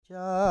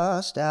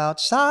Just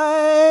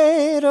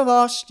outside of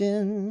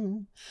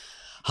Austin,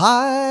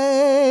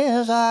 high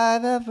as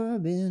I've ever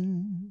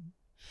been.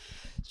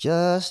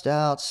 Just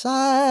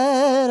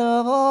outside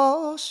of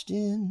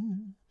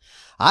Austin,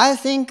 I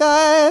think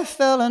I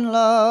fell in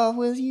love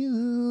with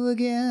you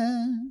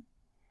again.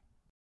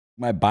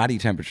 My body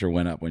temperature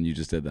went up when you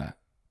just did that.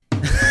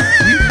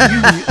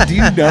 Do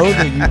you know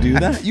that you do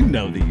that? You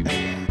know that you do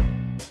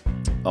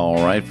that.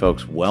 All right,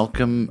 folks.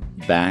 Welcome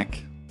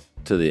back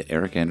to the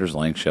Eric Anders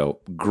Lang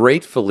Show.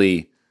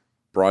 Gratefully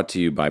brought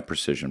to you by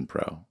Precision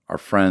Pro. Our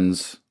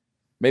friends,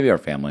 maybe our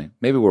family,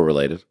 maybe we're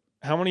related.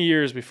 How many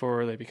years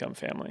before they become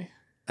family?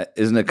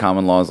 Isn't it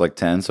common law is like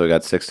 10, so we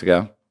got 6 to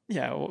go?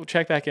 Yeah, we'll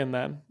check back in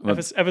then.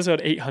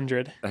 Episode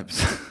 800.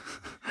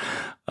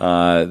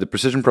 The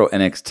Precision Pro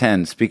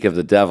NX10, speak of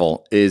the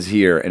devil, is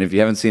here. And if you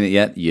haven't seen it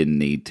yet, you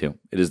need to.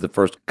 It is the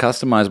first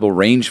customizable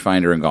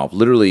rangefinder in golf.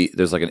 Literally,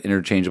 there's like an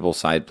interchangeable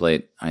side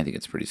plate. I think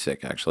it's pretty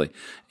sick, actually.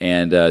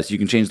 And so you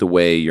can change the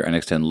way your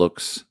NX10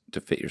 looks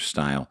to fit your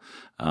style.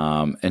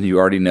 And you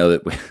already know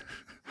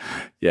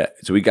that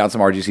so we got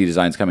some RGC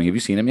designs coming. Have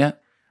you seen them yet?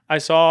 I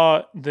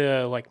saw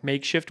the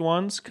makeshift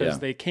ones because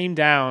they came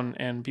down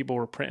and people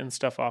were printing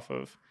stuff off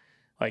of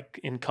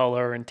in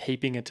color and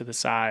taping it to the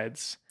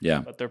sides.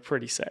 Yeah. But they're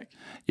pretty sick.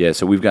 Yeah,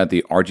 so we've got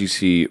the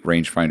RGC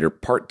Rangefinder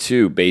Part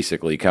 2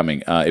 basically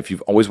coming. If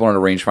you've always wanted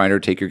a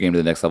rangefinder, take your game to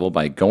the next level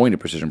by going to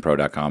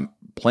precisionpro.com.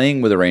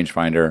 Playing with a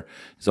rangefinder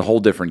is a whole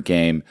different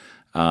game.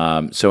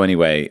 So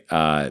anyway,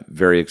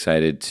 very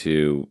excited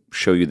to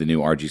show you the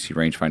new RGC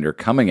rangefinder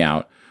coming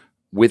out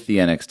with the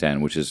NX10,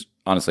 which is,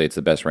 honestly, it's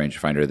the best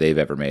rangefinder they've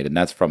ever made, and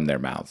that's from their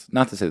mouths.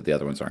 Not to say that the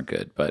other ones aren't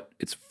good, but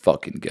it's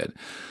fucking good.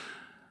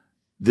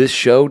 This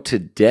show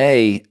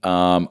today,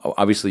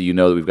 obviously, you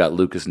know that we've got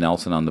Lukas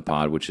Nelson on the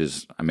pod, which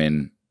is,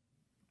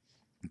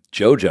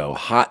 JoJo,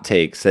 hot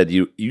take, said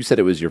you said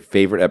it was your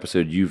favorite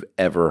episode you've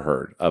ever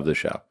heard of the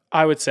show.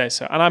 I would say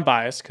so. And I'm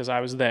biased because I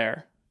was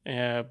there.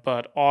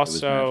 But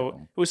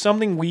also, it was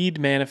something we'd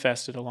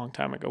manifested a long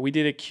time ago. We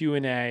did a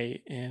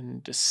Q&A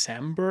in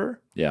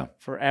December,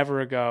 forever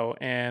ago,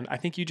 and I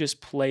think you just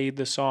played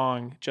the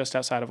song Just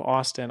Outside of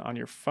Austin on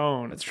your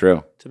phone. That's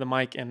true. To the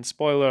mic, and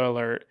spoiler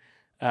alert,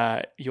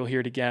 you'll hear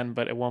it again,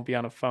 but it won't be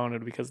on a phone.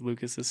 It'll be because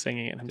Lukas is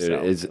singing it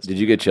himself. Did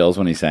you get chills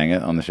when he sang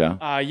it on the show?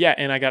 Yeah,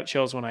 and I got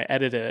chills when I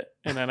edited it,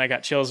 and then I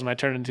got chills when I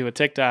turned it into a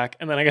TikTok,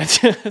 and then I got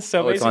chills.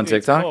 So it's on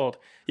TikTok?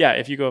 Yeah,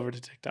 if you go over to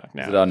TikTok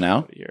now. Is it on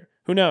now?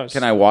 Who knows?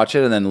 Can I watch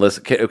it and then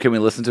listen? Can we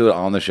listen to it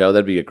on the show?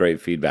 That'd be a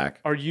great feedback.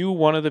 Are you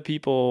one of the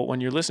people,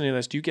 when you're listening to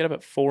this, do you get up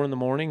at 4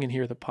 a.m. and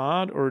hear the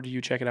pod, or do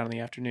you check it out in the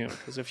afternoon?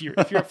 Because if you're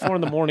at 4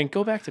 a.m,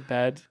 go back to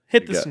bed,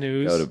 hit the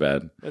snooze. Go to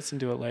bed. Listen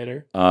to it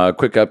later.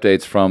 Quick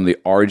updates from the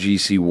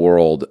RGC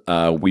world.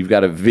 We've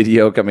got a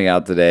video coming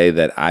out today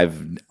that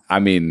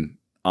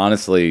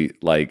honestly,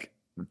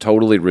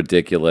 totally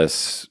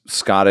ridiculous,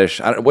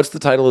 Scottish. What's the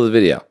title of the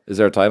video? Is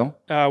there a title?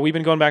 We've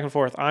been going back and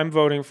forth. I'm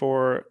voting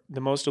for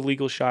the most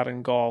illegal shot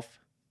in golf.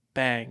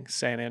 Bang,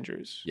 St.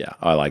 Andrews. Yeah,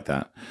 I like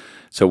that.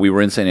 So we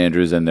were in St.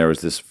 Andrews, and there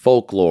was this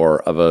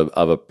folklore of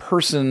a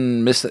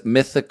person,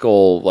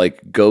 mythical,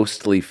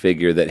 ghostly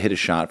figure that hit a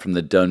shot from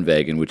the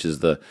Dunvegan, which is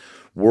the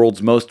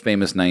world's most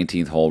famous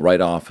 19th hole,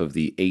 right off of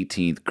the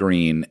 18th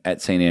green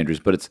at St. Andrews.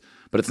 But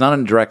it's not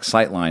on a direct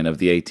sight line of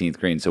the 18th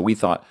green. So we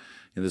thought,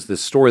 there's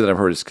this story that I've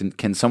heard is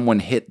can someone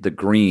hit the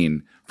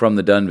green from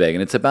the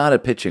Dunvegan? It's about a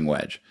pitching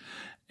wedge.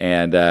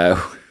 And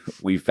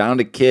we found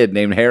a kid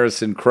named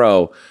Harrison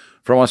Crow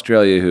from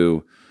Australia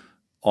who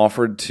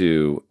offered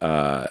to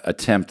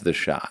attempt the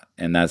shot.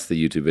 And that's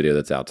the YouTube video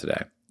that's out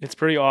today. It's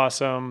pretty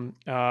awesome.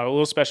 A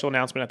little special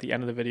announcement at the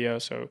end of the video.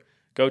 So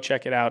go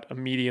check it out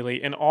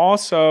immediately. And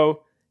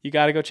also, you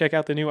got to go check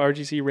out the new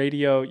RGC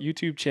Radio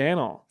YouTube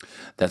channel.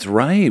 That's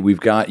right. We've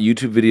got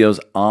YouTube videos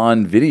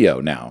on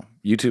video now.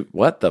 YouTube,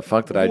 what the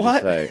fuck did I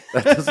just say?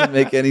 That doesn't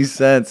make any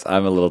sense.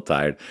 I'm a little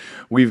tired.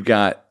 We've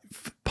got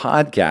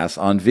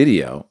podcasts on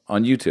video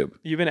on YouTube.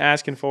 You've been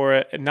asking for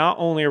it. And not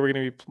only are we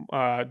going to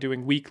be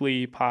doing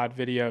weekly pod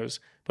videos,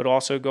 but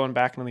also going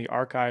back into the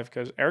archive,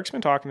 because Eric's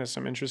been talking to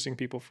some interesting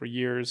people for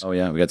years. Oh,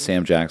 yeah. We got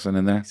Sam Jackson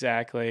in there.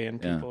 Exactly. And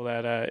people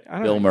that, I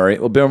don't Bill know. Murray.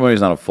 Well, Bill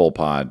Murray's not a full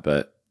pod,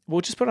 but... We'll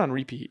just put it on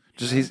repeat.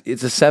 It's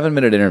a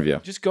 7-minute interview.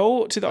 Just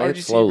go to the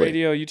RGC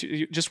Radio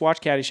YouTube. Just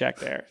watch Caddyshack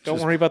there. Don't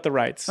worry about the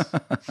rights.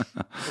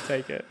 We'll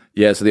take it.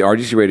 Yeah, so the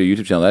RGC Radio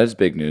YouTube channel, that is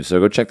big news. So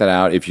go check that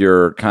out if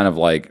you're kind of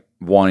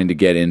wanting to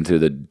get into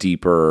the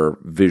deeper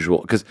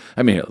visual. Because,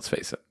 here, let's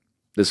face it.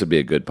 This would be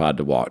a good pod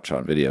to watch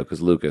on video because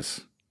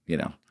Lukas,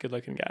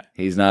 good-looking guy.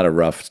 He's not a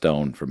rough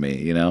stone for me,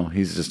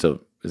 He's just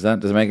does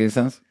it make any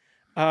sense?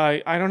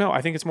 I don't know.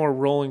 I think it's more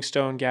Rolling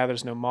Stone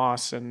gathers no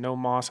moss, and no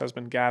moss has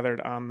been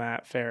gathered on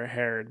that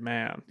fair-haired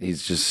man.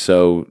 He's just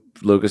so...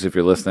 Lukas, if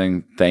you're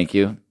listening, thank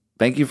you.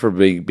 Thank you for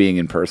being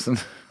in person.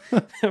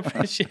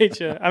 Appreciate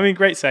you.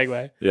 Great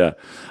segue. Yeah.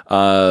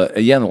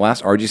 And the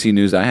last RGC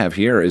news I have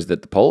here is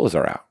that the polos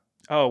are out.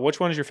 Oh, which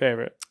one is your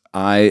favorite?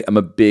 I am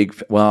a big...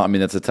 Well,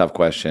 that's a tough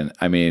question.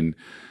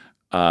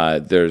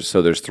 There's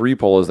 3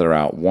 polos that are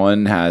out.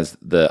 One has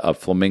a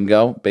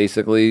flamingo,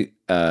 basically,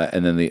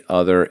 and then the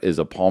other is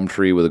a palm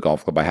tree with a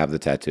golf club. I have the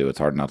tattoo. It's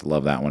hard not to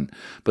love that one.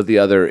 But the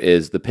other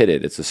is the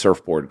pitted. It's a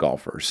surfboard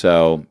golfer.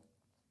 So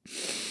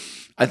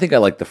I think I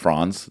like the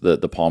Franz,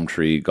 the palm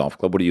tree golf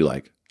club. What do you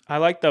like? I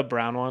like the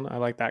brown one. I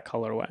like that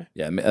colorway.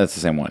 Yeah, that's the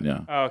same one.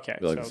 Yeah. Oh, okay.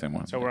 We like the same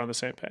one. So we're on the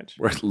same page.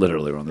 We're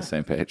on the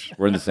same page.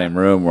 We're in the same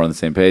room. We're on the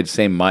same page.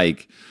 Same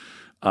mic.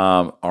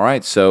 All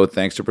right. So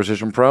thanks to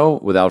Precision Pro.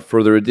 Without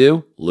further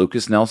ado,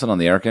 Lukas Nelson on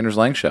the Eric Anders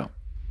Lang Show.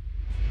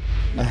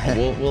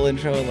 We'll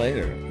intro it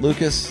later.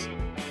 Lukas,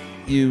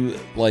 you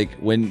like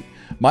one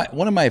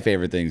of my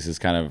favorite things is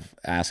kind of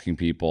asking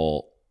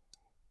people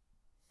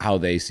how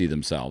they see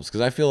themselves,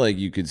 because I feel like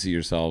you could see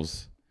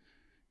yourselves.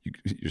 Do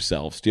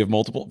you have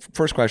multiple?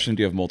 First question: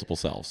 do you have multiple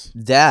selves?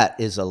 That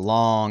is a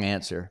long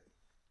answer.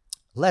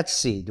 Let's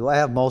see. Do I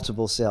have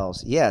multiple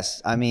selves? Yes.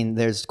 I mean,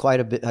 there's quite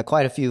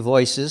a few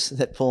voices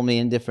that pull me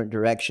in different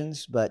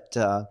directions, but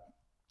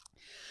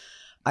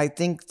I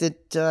think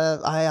that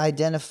I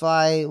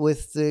identify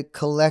with the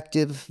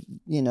collective,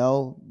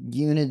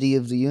 unity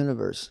of the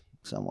universe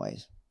in some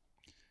ways.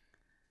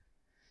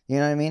 You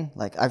know what I mean?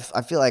 Like I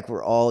feel like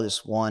we're all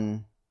just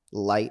one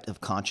light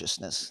of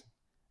consciousness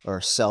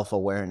or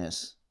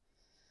self-awareness.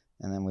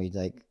 And then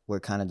we're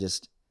kind of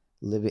just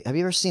living. Have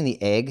you ever seen The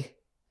Egg?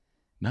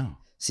 No.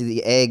 See,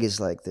 The Egg is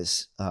like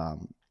this.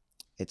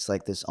 It's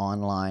like this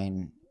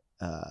online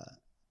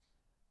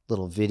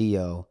little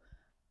video.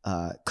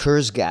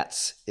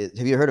 Kurzgesagt.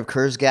 Have you heard of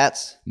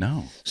Kurzgesagt?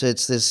 No. So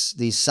it's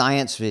these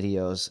science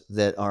videos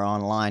that are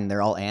online.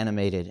 They're all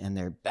animated and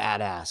they're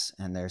badass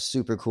and they're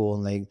super cool,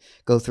 and they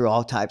go through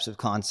all types of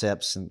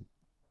concepts and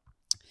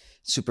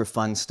super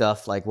fun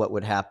stuff, like what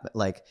would happen,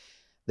 like.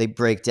 They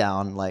break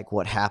down like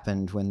what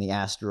happened when the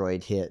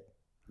asteroid hit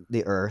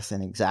the Earth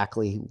and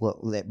exactly what.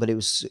 But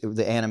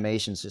the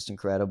animation's just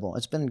incredible.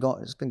 It's been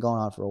going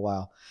on for a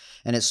while,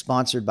 and it's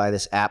sponsored by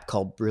this app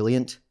called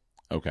Brilliant.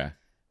 Okay.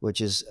 Which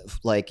is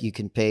like you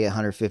can pay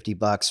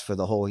 $150 for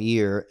the whole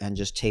year and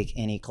just take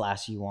any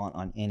class you want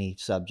on any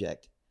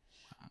subject.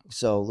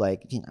 So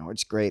like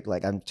it's great.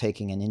 Like I'm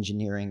taking an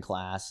engineering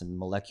class and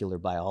molecular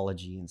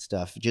biology and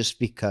stuff just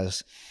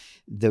because.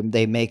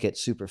 They make it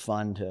super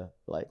fun to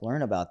like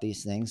learn about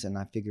these things, and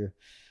I figure,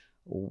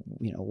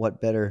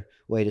 what better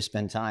way to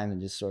spend time than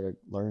just sort of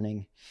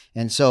learning.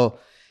 And so,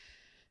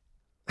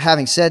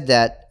 having said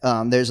that,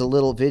 there's a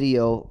little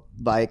video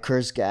by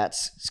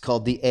Kurzgesagt. It's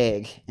called "The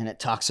Egg," and it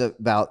talks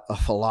about a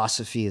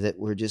philosophy that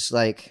we're just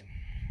like,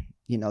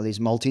 this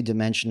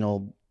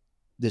multidimensional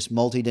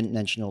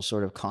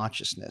sort of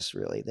consciousness,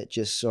 really, that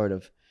just sort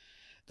of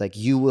like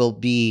you will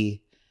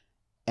be.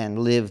 And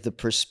live the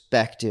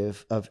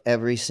perspective of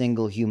every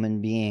single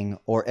human being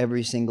or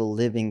every single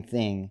living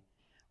thing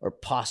or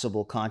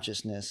possible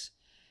consciousness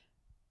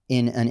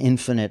in an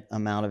infinite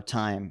amount of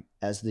time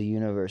as the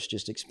universe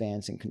just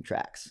expands and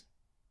contracts.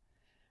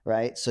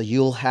 Right? So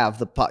you'll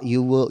have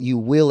you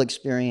will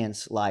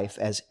experience life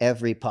as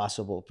every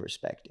possible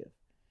perspective.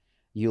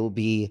 You'll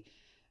be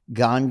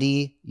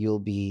Gandhi, you'll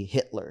be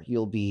Hitler,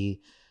 you'll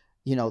be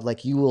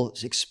like you will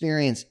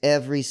experience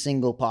every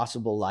single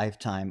possible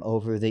lifetime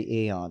over the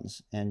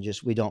eons, and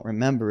just we don't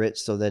remember it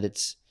so that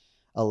it's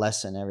a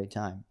lesson every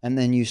time. And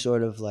then you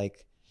sort of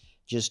like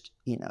just,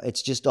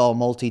 it's just all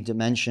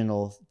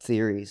multidimensional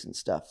theories and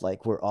stuff.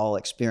 Like we're all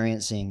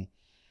experiencing,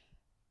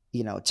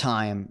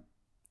 time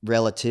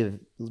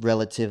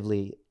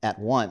relatively at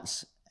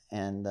once.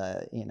 And,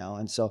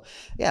 and so,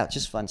 yeah,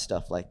 just fun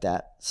stuff like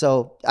that.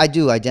 So I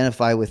do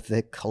identify with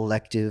the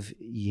collective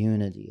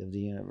unity of the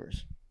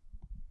universe.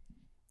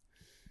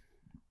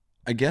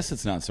 I guess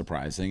it's not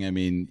surprising. I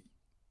mean,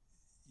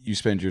 you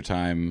spend your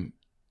time,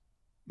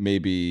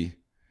 maybe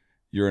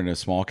you're in a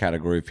small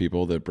category of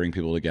people that bring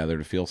people together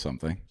to feel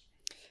something.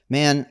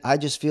 Man, I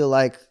just feel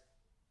like,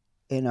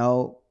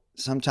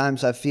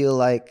 sometimes I feel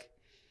like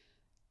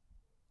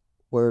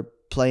we're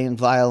playing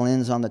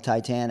violins on the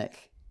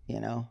Titanic,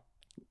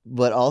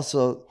 but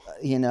also,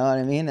 you know what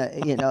I mean?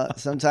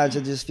 Sometimes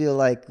I just feel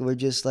like we're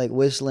just like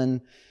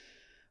whistling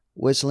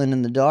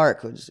in the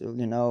dark,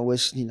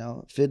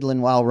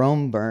 fiddling while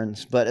Rome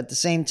burns. But at the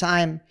same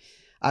time,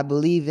 I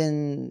believe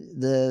in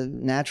the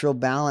natural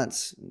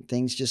balance.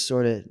 Things just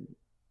sort of,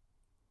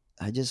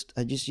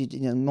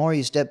 the more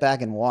you step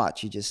back and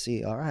watch, you just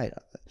see, all right,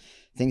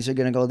 things are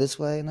going to go this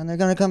way and then they're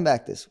going to come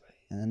back this way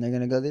and then they're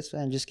going to go this way,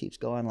 and it just keeps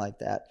going like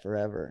that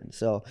forever. And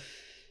so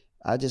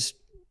I just,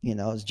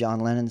 as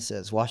John Lennon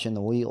says, watching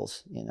the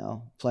wheels,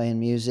 playing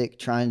music,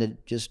 trying to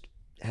just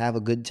have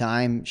a good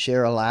time,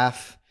 share a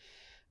laugh.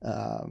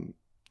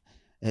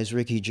 As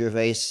Ricky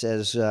Gervais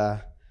says,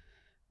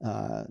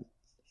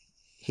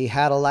 he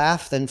had a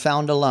laugh, then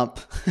found a lump.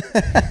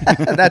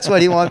 That's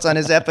what he wants on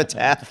his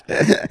epitaph.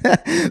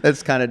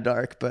 That's kind of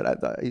dark, but I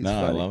thought he's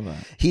funny. I love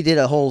that. He did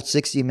a whole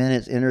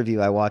 60-minute interview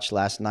I watched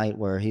last night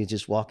where he's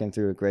just walking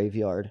through a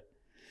graveyard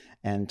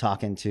and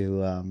talking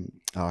to,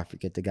 I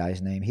forget the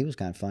guy's name. He was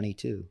kind of funny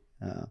too.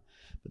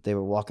 But they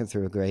were walking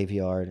through a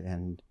graveyard,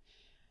 and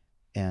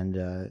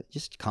and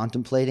just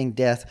contemplating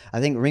death. I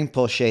think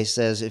Rinpoche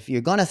says, if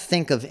you're going to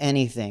think of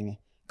anything,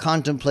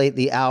 contemplate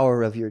the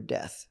hour of your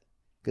death,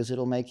 because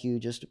it'll make you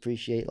just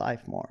appreciate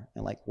life more.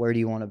 And like, where do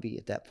you want to be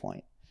at that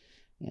point?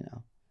 You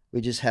know,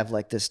 we just have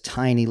like this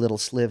tiny little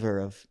sliver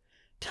of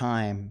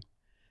time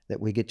that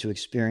we get to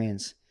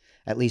experience,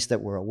 at least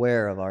that we're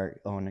aware of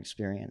our own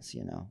experience.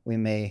 You know, we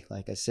may,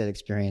 like I said,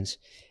 experience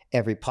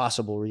every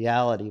possible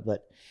reality,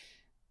 but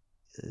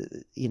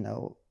you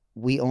know,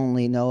 we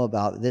only know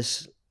about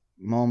this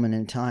moment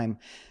in time.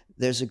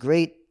 There's a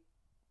great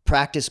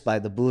practice by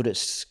the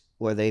Buddhists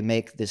where they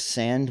make this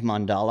sand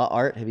mandala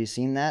art. Have you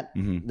seen that?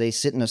 Mm-hmm. They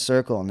sit in a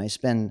circle and they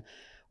spend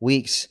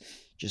weeks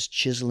just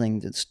chiseling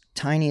the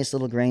tiniest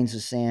little grains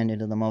of sand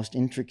into the most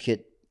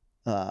intricate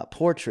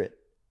portrait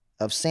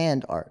of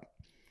sand art.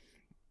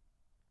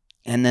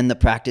 And then the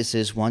practice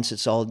is, once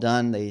it's all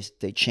done,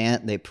 they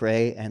chant, they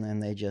pray, and then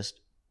they just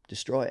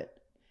destroy it.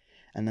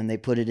 And then they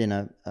put it in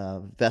a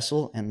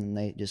vessel, and then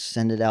they just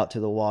send it out to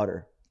the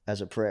water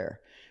as a prayer,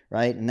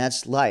 right? And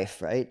that's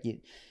life,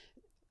 right?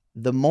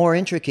 The more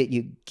intricate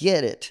you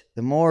get it,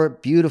 the more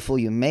beautiful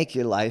you make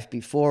your life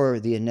before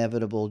the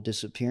inevitable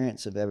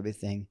disappearance of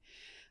everything,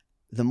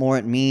 the more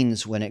it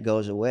means when it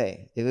goes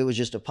away. If it was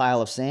just a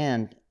pile of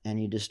sand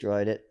and you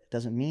destroyed it, it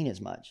doesn't mean as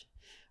much.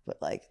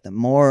 But like, the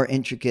more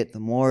intricate, the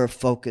more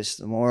focused,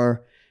 the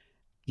more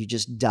you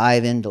just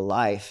dive into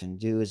life and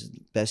do as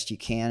best you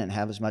can and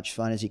have as much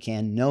fun as you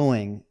can,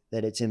 knowing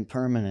that it's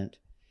impermanent,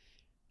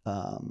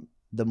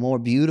 the more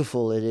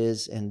beautiful it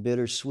is and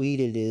bittersweet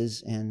it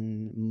is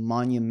and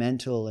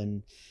monumental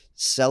and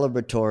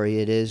celebratory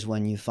it is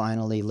when you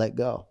finally let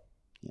go.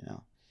 You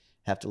know,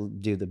 have to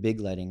do the big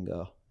letting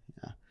go.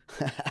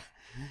 Yeah.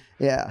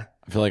 Yeah.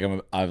 I feel like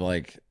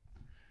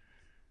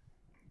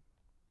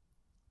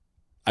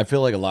I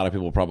feel like a lot of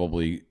people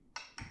probably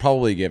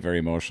get very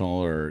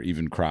emotional or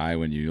even cry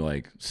when you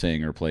like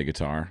sing or play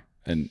guitar,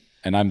 and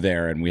I'm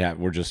there, and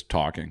we're just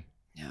talking.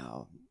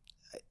 No,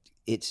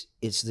 it's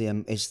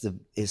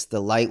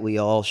the light we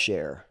all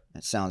share.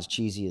 It sounds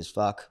cheesy as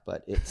fuck,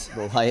 but it's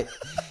the light.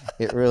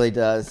 It really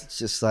does. It's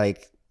just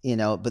like, you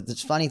know. But the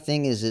funny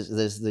thing is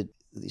there's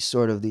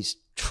these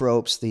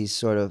tropes, these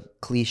sort of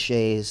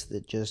cliches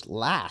that just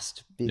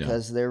last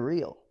because they're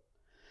real.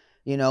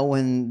 You know,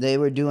 when they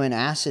were doing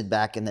acid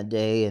back in the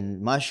day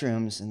and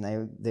mushrooms,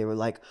 and they were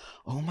like,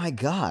 oh my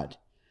God,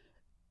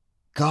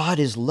 God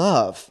is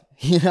love,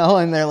 you know?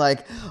 And they're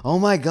like, oh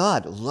my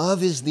God,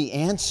 love is the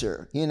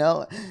answer, you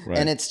know? Right.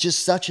 And it's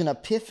just such an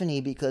epiphany,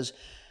 because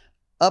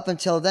up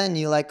until then,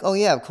 you're like, oh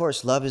yeah, of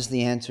course, love is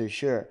the answer,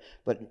 sure.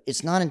 But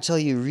it's not until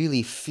you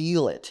really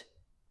feel it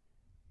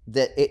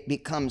that it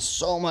becomes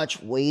so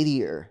much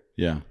weightier.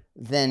 Yeah.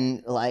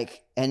 Than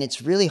like, and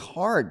it's really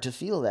hard to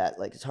feel that.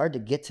 Like, it's hard to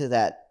get to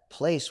that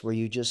place where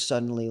you just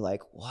suddenly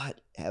like, what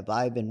have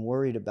I been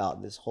worried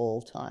about this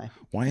whole time?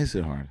 Why is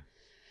it hard?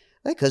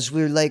 Because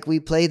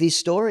we play these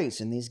stories,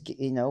 and these,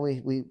 you know,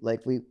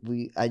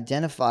 we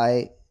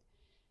identify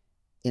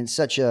in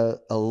such a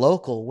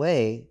local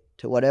way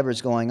to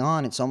whatever's going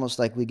on. It's almost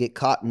like we get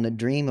caught in the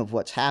dream of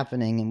what's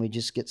happening, and we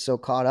just get so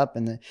caught up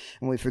and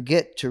we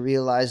forget to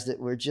realize that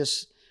we're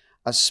just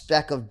a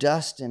speck of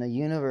dust in a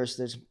universe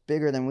that's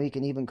bigger than we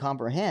can even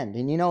comprehend.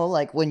 And, you know,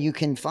 like, when you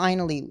can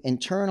finally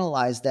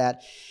internalize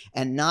that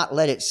and not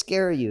let it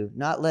scare you,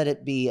 not let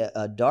it be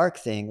a dark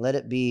thing, let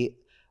it be,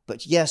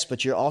 but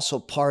you're also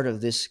part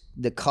of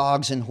the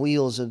cogs and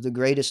wheels of the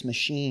greatest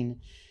machine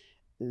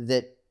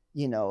that,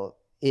 you know,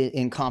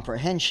 in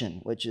comprehension,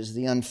 which is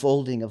the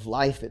unfolding of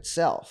life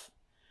itself,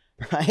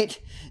 right?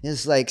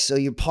 It's like, so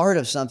you're part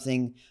of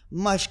something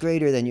much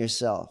greater than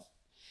yourself.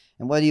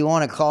 And whether you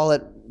want to call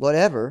it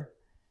whatever,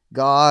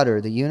 God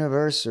or the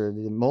universe or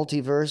the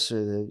multiverse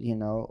or the, you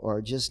know,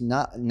 or just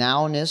not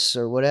nowness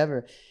or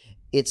whatever,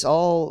 it's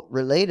all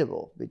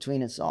relatable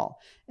between us all.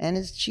 And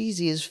it's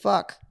cheesy as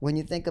fuck when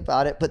you think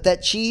about it. But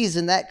that cheese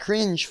and that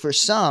cringe for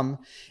some,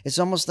 it's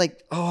almost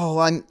like, oh,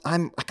 I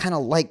kind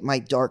of like my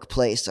dark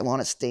place. I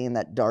want to stay in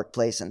that dark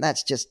place. And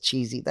that's just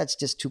cheesy. That's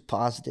just too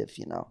positive,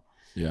 you know?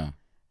 Yeah.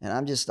 And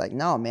I'm just like,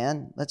 no,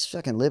 man, let's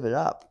fucking live it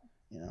up,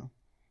 you know?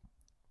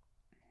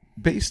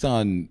 Based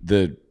on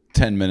the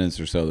 10 minutes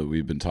or so that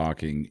we've been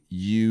talking,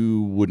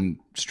 you wouldn't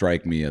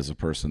strike me as a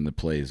person that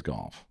plays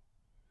golf.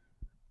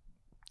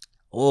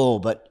 Oh,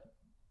 but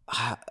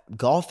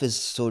golf is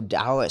so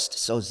Taoist,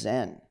 so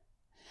Zen.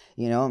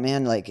 You know,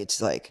 man, like,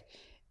 it's like,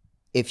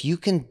 if you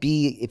can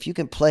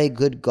play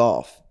good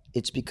golf,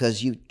 it's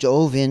because you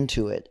dove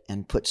into it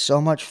and put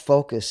so much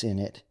focus in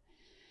it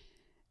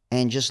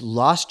and just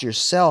lost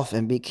yourself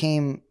and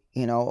became,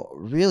 you know,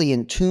 really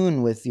in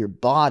tune with your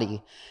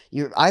body.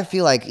 I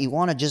feel like you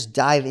want to just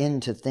dive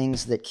into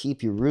things that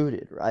keep you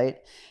rooted, right?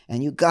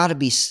 And you got to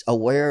be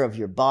aware of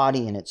your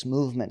body and its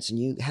movements.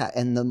 And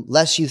and the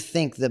less you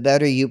think, the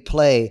better you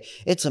play.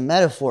 It's a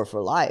metaphor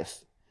for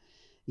life.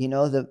 You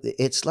know,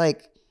 it's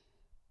like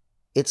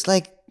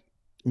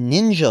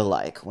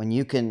ninja-like when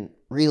you can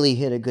really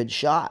hit a good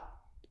shot,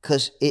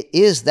 because it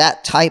is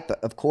that type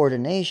of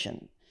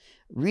coordination.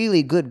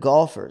 Really good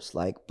golfers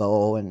like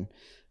Bo and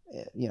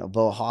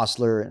Bo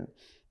Hostler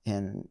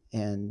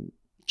and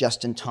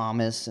Justin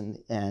Thomas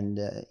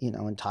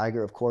and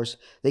Tiger, of course,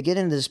 they get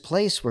into this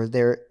place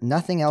where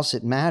nothing else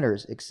that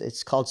matters.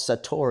 It's called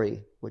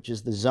Satori, which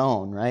is the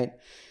zone, right?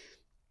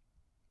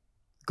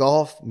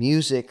 Golf,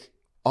 music,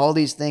 all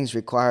these things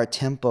require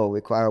tempo,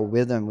 require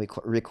rhythm,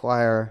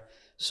 require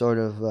sort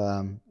of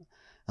an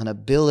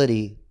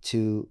ability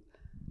to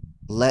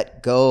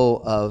let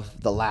go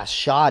of the last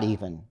shot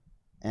even,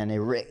 and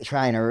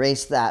try and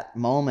erase that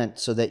moment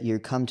so that you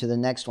come to the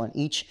next one.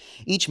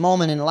 Each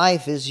moment in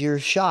life is your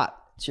shot.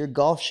 It's your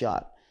golf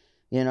shot.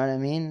 You know what I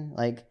mean?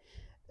 Like,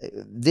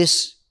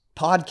 this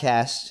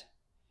podcast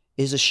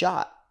is a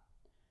shot.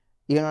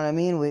 You know what I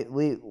mean?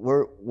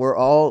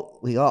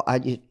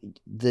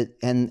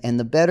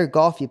 The better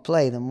golf you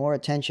play, the more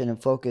attention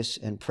and focus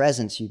and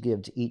presence you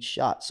give to each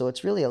shot. So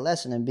it's really a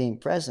lesson in being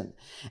present.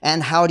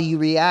 And how do you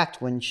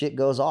react when shit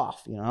goes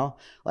off?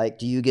 Like,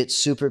 do you get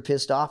super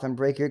pissed off and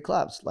break your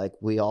clubs? Like,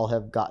 we all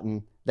have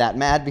gotten that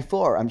mad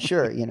before, I'm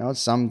sure.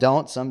 Some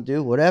don't, some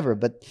do, whatever.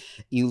 But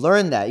you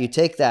learn that, you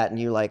take that, and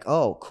you're like,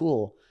 oh,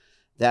 cool.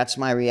 That's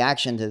my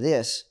reaction to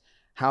this.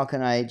 How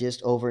can I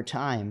just over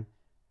time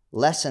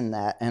lessen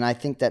that? And I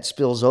think that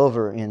spills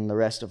over in the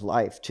rest of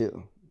life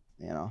too.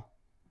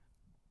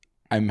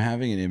 I'm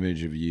having an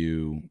image of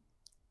you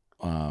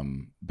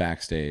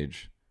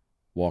backstage,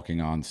 walking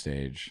on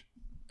stage,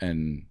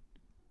 and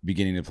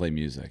beginning to play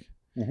music.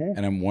 Mm-hmm.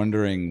 And I'm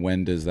wondering,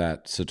 when does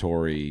that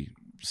Satori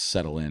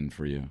settle in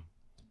for you?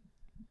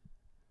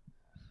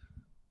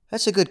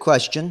 That's a good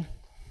question.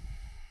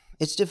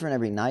 It's different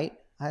every night,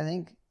 I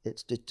think.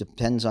 It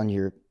depends on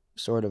your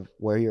sort of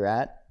where you're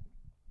at,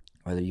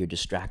 whether you're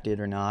distracted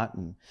or not,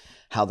 and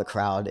how the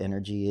crowd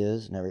energy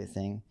is and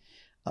everything.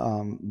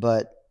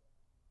 But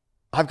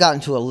I've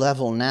gotten to a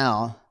level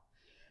now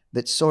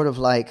that's sort of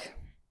like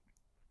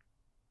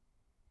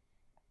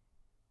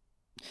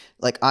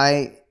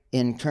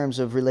in terms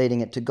of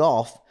relating it to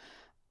golf,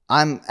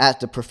 I'm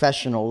at the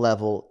professional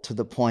level to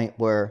the point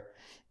where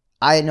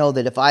I know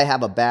that if I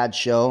have a bad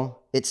show,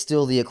 it's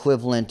still the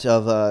equivalent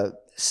of a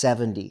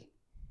 70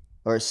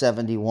 or a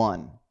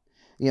 71.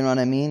 You know what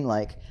I mean?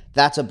 Like,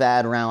 that's a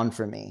bad round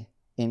for me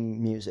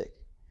in music.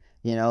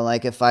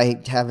 Like, if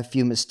I have a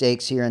few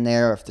mistakes here and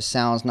there, or if the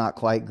sound's not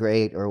quite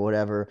great or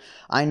whatever,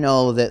 I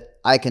know that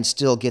I can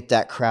still get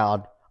that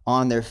crowd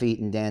on their feet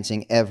and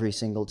dancing every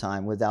single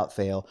time without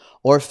fail,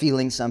 or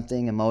feeling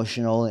something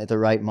emotional at the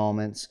right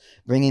moments,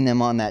 bringing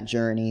them on that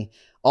journey.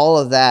 All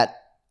of that,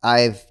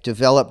 I've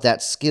developed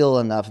that skill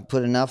enough,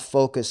 put enough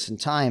focus and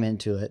time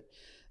into it,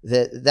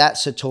 that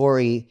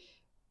Satori,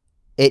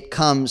 it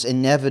comes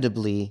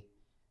inevitably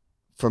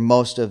for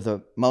most of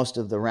the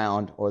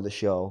round or the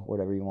show,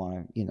 whatever you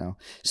want to,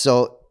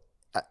 So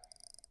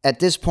at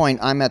this point,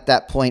 I'm at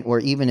that point where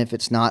even if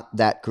it's not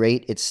that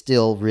great, it's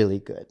still really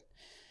good,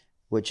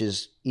 which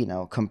is,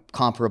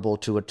 comparable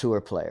to a tour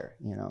player,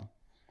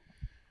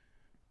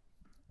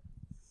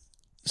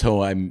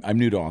 So I'm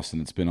new to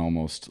Austin. It's been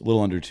almost a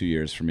little under 2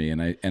 years for me,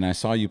 and I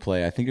saw you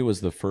play. I think it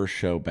was the first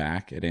show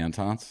back at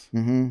Anton's.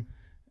 Mm-hmm.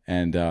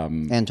 And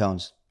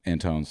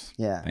Antone's.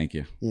 Yeah. Thank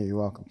you. Yeah, you're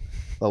welcome.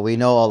 Well, we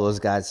know all those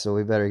guys, so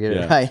we better get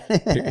it right.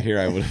 Here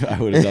I would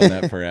have done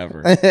that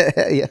forever.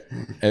 Yeah.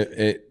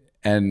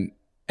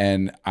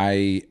 And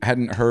I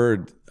hadn't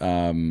heard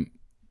the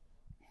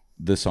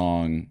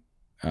song.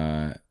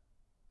 I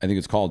think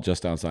it's called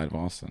 "Just Outside of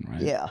Austin,"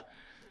 right? Yeah.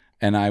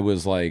 And I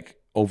was like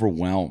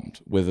overwhelmed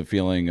with a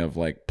feeling of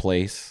like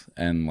place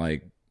and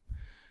like,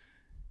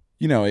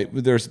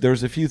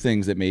 there's a few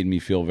things that made me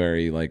feel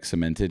very like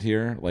cemented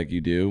here, like you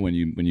do when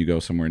you go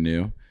somewhere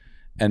new.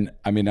 And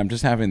I mean, I'm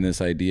just having this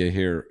idea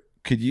here.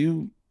 Could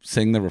you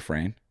sing the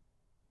refrain?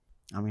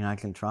 I mean, I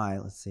can try.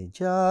 Let's see.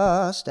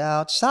 Just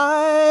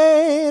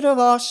outside of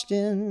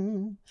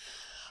Austin,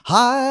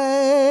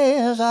 high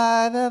as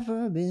I've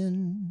ever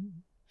been.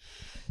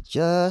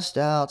 Just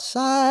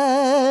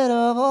outside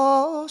of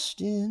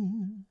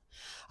Austin,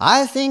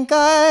 I think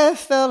I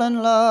fell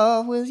in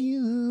love with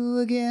you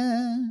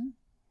again.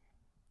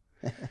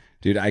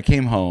 Dude, I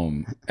came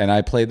home and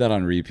I played that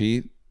on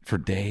repeat for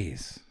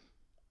days.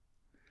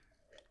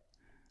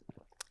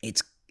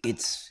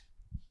 It's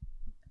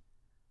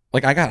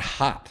like I got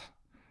hot.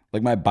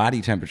 Like my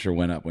body temperature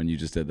went up when you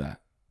just did that.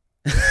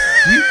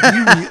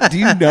 Do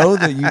you know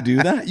that you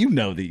do that? You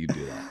know that you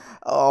do that.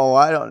 Oh,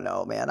 I don't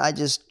know, man. I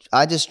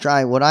just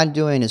try. What I'm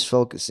doing is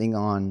focusing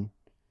on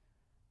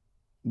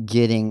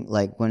getting,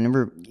 like,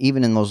 whenever,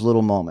 even in those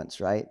little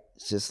moments, right?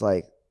 It's just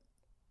like,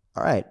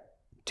 all right,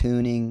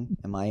 tuning.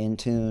 Am I in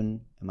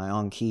tune? Am I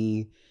on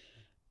key?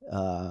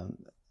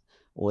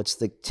 What's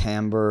the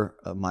timbre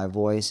of my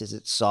voice? Is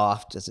it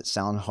soft? Does it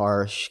sound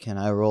harsh? Can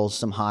I roll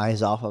some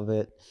highs off of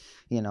it?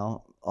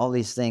 All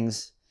these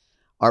things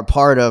are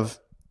part of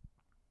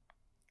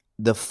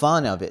the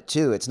fun of it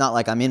too. It's not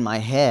like I'm in my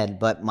head,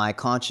 but my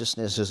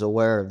consciousness is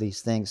aware of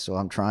these things. So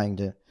I'm trying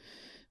to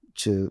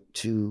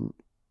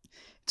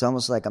it's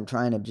almost like I'm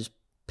trying to just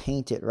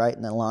paint it right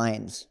in the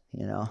lines,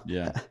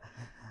 Yeah.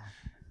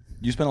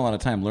 You spent a lot of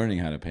time learning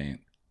how to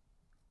paint.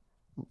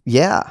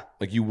 Yeah.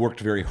 Like you worked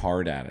very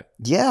hard at it.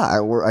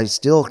 Yeah, I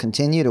still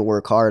continue to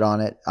work hard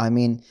on it. I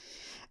mean,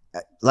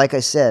 like I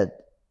said,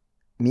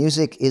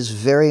 music is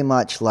very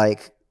much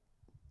like,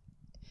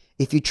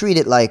 if you treat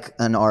it like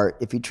an art,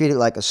 if you treat it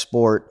like a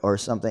sport or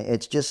something,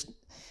 it's just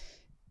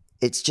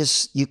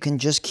you can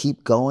just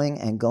keep going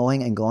and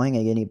going and going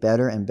and getting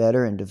better and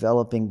better and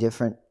developing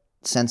different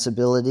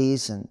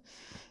sensibilities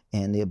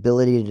and the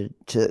ability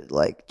to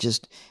like,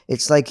 just,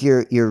 it's like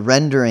you're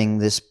rendering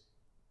this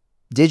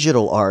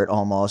digital art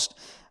almost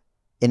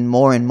in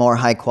more and more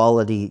high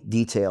quality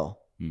detail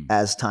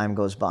as time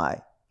goes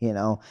by, you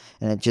know,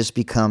 and it just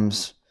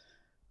becomes,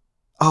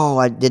 oh,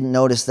 I didn't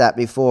notice that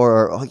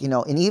before, or, you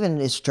know, and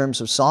even in terms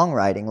of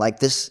songwriting, like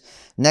this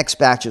next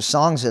batch of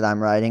songs that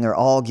I'm writing are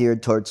all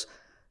geared towards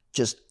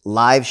just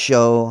live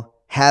show,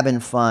 having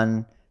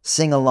fun,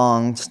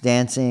 sing-alongs,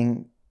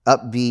 dancing,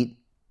 upbeat,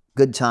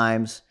 good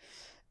times,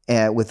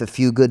 with a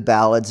few good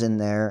ballads in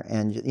there,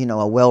 and, you know,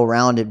 a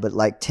well-rounded but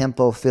like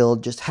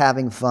tempo-filled, just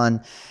having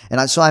fun.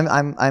 And so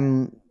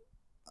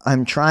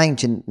I'm trying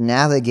to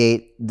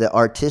navigate the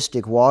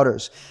artistic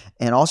waters,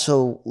 and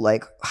also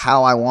like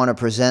how I want to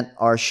present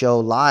our show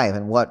live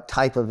and what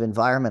type of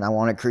environment I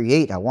want to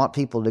create. I want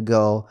people to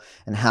go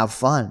and have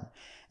fun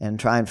and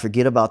try and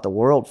forget about the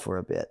world for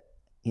a bit,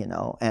 you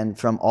know, and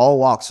from all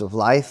walks of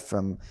life,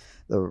 from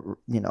the,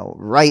 you know,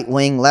 right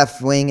wing,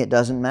 left wing, it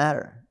doesn't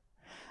matter.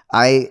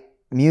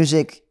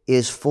 Music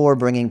is for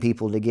bringing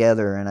people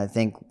together, and I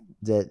think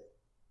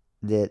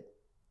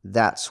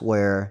that's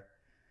where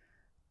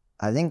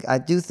I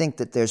do think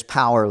that there's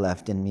power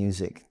left in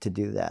music to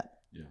do that.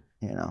 Yeah.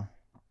 You know.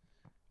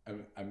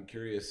 I'm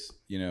curious,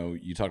 you know,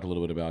 you talked a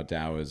little bit about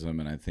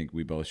Taoism, and I think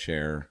we both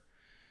share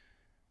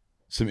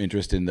some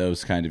interest in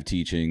those kind of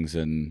teachings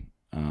and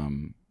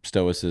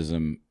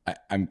Stoicism.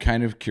 I'm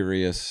kind of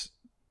curious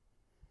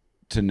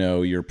to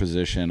know your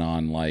position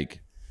on,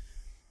 like,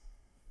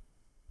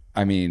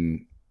 I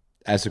mean,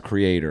 as a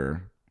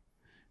creator,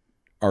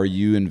 are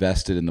you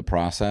invested in the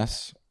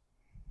process?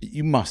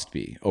 You must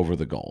be, over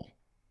the goal.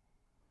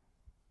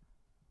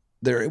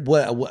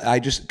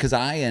 Because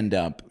I end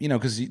up, you know,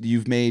 because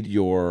you've made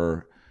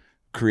your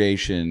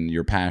creation,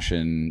 your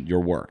passion, your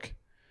work.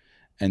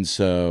 And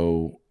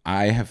so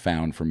I have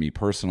found, for me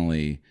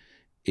personally,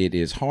 it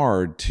is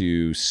hard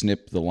to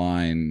snip the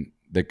line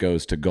that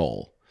goes to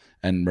goal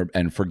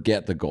and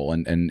forget the goal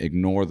and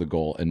ignore the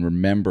goal and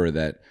remember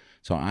that.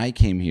 So I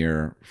came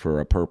here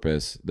for a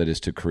purpose that is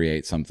to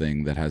create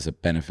something that has a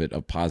benefit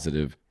of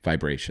positive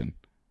vibration.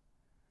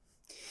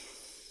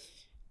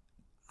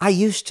 I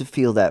used to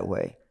feel that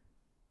way.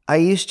 I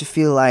used to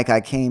feel like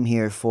I came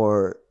here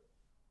for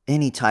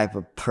any type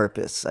of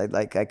purpose. I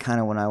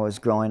kind of, when I was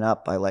growing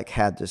up, I like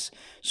had this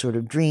sort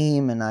of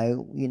dream, and I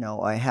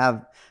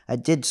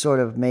did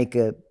sort of make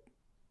a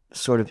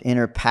sort of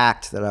inner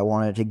pact that I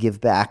wanted to give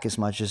back as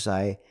much as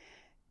I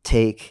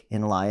take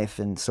in life,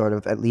 and sort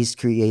of at least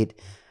create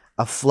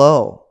a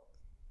flow,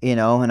 you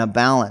know, and a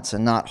balance,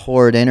 and not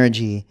hoard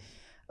energy,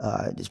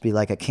 just be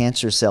like a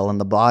cancer cell in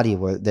the body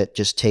that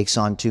just takes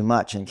on too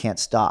much and can't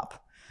stop.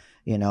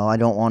 You know, I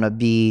don't want to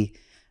be,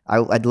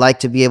 I'd like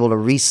to be able to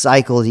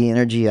recycle the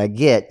energy I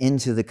get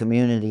into the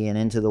community and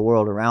into the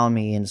world around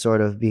me, and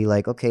sort of be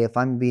like, okay, if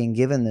I'm being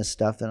given this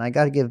stuff, then I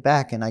got to give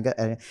back. And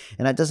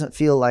it doesn't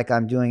feel like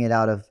I'm doing it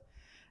out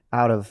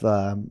of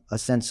a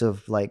sense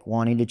of like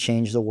wanting to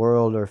change the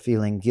world or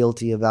feeling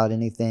guilty about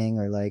anything,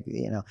 or like,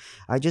 you know,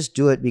 I just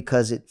do it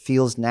because it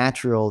feels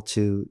natural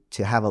to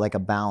have like a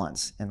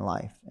balance in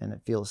life. And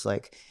it feels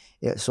like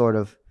it sort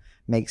of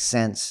makes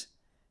sense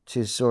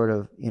to sort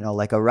of, you know,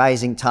 like a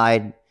rising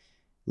tide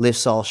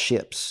lifts all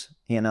ships,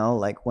 you know,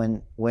 like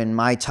when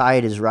my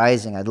tide is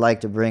rising, I'd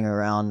like to bring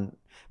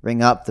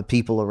up the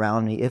people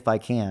around me if I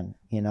can,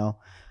 you know.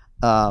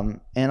 And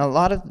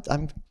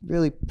I'm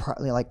really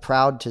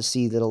proud to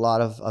see that a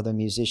lot of other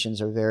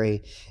musicians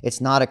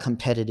it's not a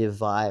competitive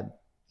vibe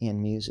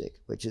in music,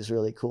 which is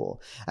really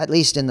cool, at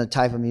least in the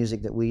type of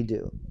music that we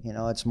do. You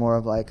know, it's more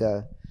of like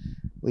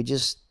we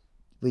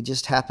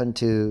just happen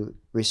to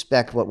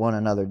respect what one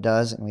another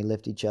does, and we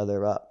lift each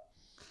other up.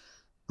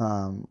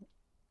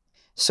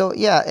 So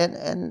yeah,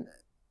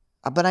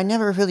 but I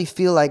never really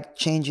feel like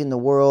changing the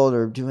world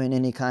or doing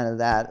any kind of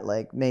that,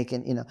 like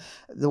making, you know,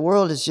 the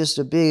world is just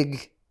a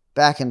big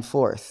back and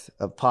forth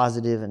of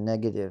positive and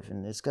negative,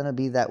 and it's going to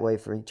be that way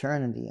for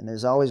eternity, and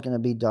there's always going to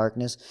be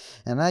darkness.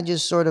 And I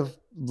just sort of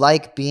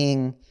like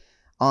being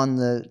on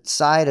the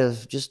side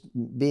of just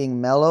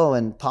being mellow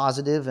and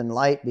positive and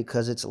light,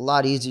 because it's a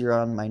lot easier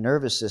on my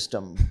nervous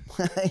system.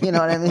 You know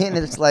what I mean?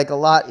 It's like a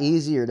lot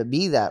easier to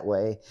be that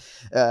way.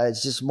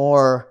 It's just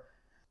more,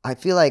 I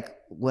feel like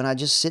when I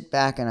just sit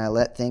back and I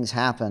let things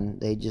happen,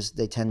 they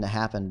tend to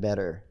happen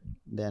better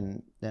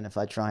than if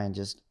I try and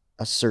just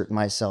assert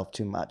myself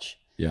too much.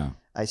 Yeah.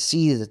 I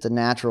see that the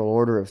natural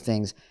order of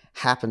things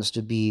happens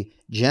to be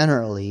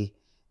generally,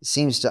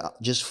 seems to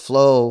just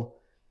flow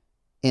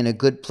in a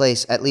good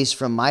place, at least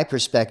from my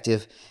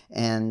perspective,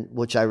 and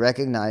which I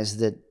recognize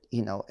that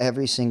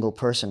every single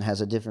person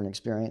has a different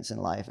experience in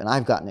life, and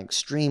I've gotten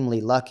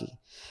extremely lucky.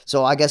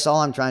 So I guess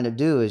all I'm trying to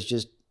do is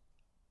just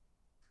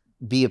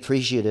be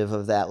appreciative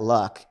of that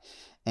luck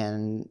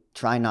and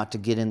try not to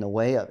get in the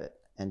way of it,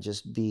 and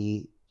just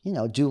be,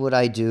 do what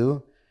I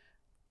do,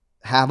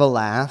 have a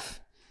laugh.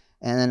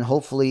 And then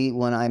hopefully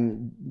when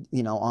I'm,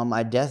 on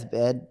my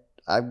deathbed,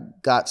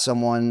 I've got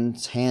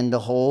someone's hand to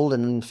hold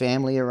and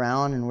family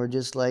around, and we're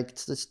just like,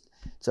 it's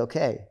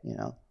okay.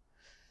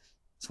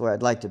 It's where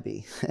I'd like to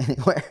be.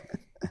 Anywhere.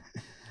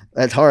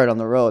 That's hard on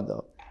the road,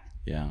 though.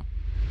 Yeah.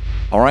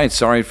 All right.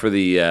 Sorry for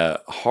the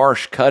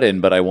harsh cut-in,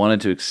 but I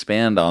wanted to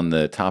expand on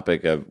the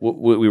topic of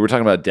we were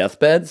talking about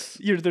deathbeds.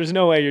 There's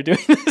no way you're doing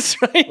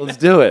this right. Let's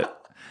do it.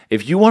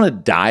 If you want to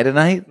die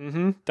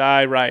tonight,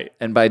 die right.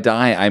 And by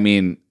die, I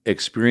mean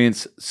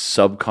experience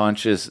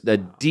a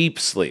deep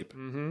sleep.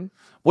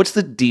 What's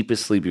the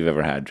deepest sleep you've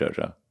ever had,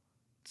 JoJo?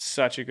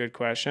 Such a good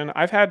question.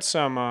 I've had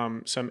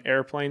some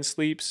airplane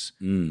sleeps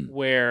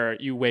where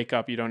you wake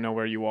up, you don't know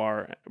where you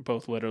are,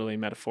 both literally,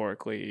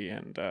 metaphorically,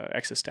 and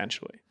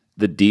existentially.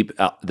 The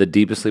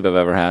deepest sleep I've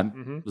ever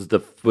had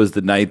was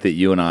the night that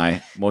you and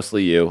I,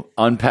 mostly you,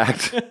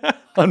 unpacked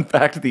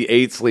the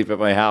 8 sleep at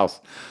my house.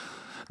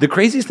 The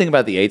craziest thing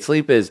about the 8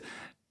 sleep is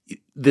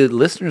the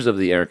listeners of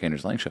the Eric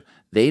Anders Lang Show,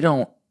 they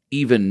don't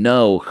even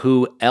know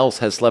who else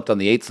has slept on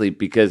the 8 sleep,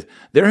 because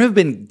there have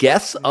been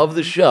guests of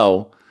the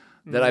show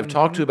that I've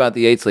talked to about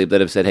the 8 sleep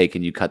that have said, hey,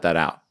 can you cut that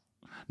out?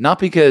 Not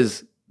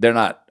because they're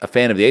not a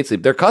fan of the 8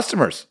 sleep. They're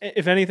customers.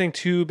 If anything,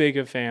 too big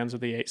of fans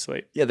of the 8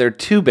 sleep. Yeah, they're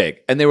too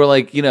big. And they were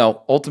like,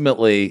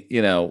 ultimately,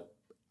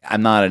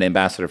 I'm not an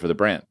ambassador for the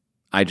brand.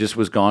 I just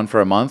was gone for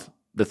a month.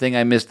 The thing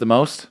I missed the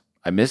most,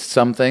 I missed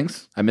some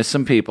things. I missed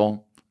some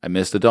people. I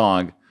missed a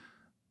dog,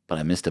 but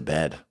I missed a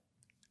bed.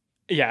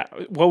 Yeah.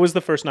 What was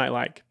the first night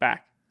like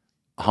back?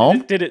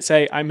 Home? Did it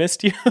say, I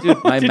missed you?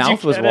 Dude, my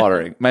mouth was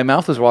watering. My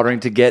mouth was watering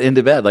to get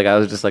into bed. Like I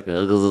was just like,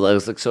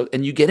 so,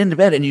 and you get into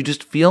bed and you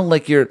just feel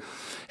like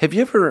have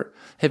you ever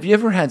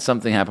had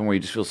something happen where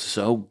you just feel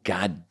so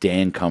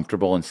goddamn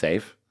comfortable and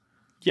safe?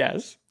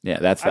 Yes. Yeah,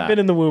 that's that. I've been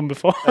in the womb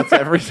before. That's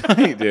every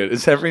night, dude.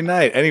 It's every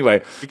night.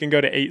 Anyway. You can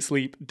go to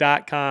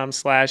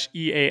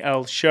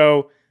 8sleep.com/EAL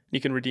show. You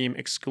can redeem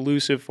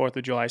exclusive 4th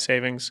of July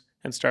savings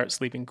and start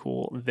sleeping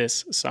cool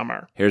this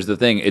summer. Here's the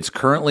thing. It's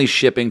currently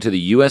shipping to the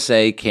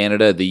USA,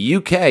 Canada, the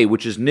UK,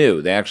 which is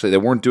new. They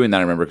weren't doing that,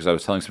 I remember, because I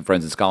was telling some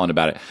friends in Scotland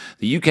about it.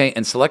 The UK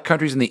and select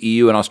countries in the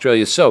EU and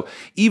Australia. So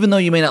even though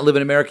you may not live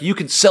in America, you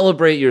can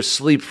celebrate your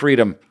sleep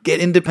freedom. Get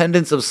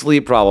independence of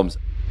sleep problems.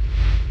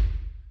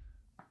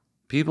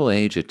 People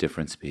age at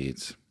different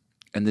speeds,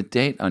 and the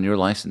date on your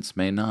license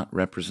may not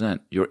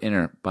represent your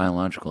inner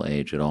biological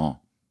age at all.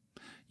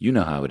 You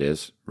know how it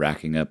is,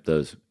 racking up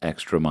those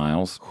extra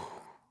miles.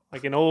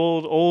 Like an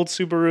old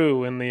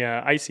Subaru in the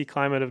icy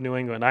climate of New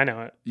England. I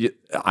know it.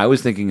 I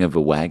was thinking of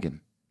a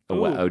wagon.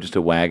 Just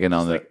a wagon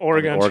on the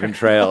Oregon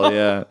Trail.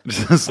 Yeah.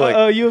 Just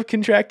like, you have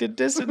contracted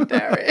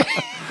dysentery.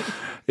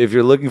 If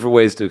you're looking for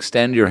ways to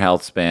extend your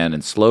health span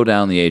and slow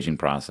down the aging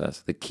process,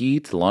 the key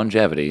to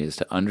longevity is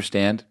to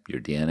understand your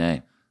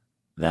DNA.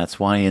 That's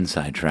why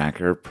Inside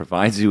Tracker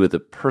provides you with a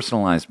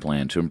personalized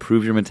plan to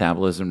improve your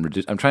metabolism.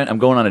 I'm trying to do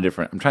something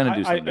different.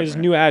 It's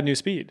new ad, new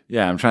speed.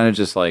 Yeah, I'm trying to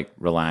just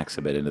relax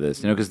a bit into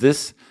this,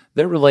 because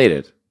they're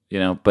related,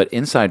 but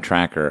Inside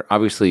Tracker,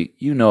 obviously,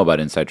 about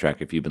Inside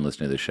Tracker if you've been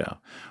listening to the show.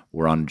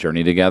 We're on a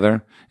journey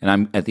together,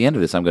 and at the end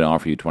of this, I'm going to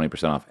offer you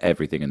 20% off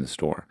everything in the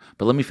store.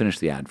 But let me finish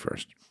the ad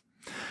first.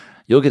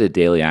 You'll get a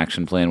daily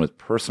action plan with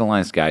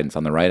personalized guidance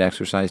on the right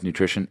exercise,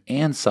 nutrition,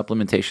 and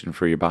supplementation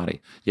for your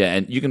body. Yeah,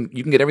 and you can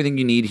get everything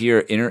you need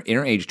here.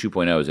 Inner Age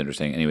 2.0 is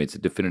interesting. Anyway, it's a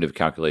definitive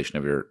calculation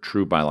of your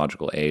true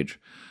biological age.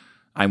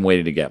 I'm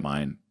waiting to get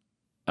mine.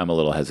 I'm a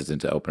little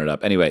hesitant to open it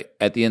up. Anyway,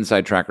 at the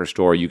Inside Tracker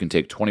store, you can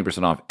take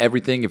 20% off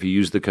everything if you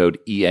use the code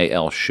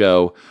EAL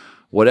SHOW.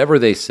 Whatever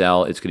they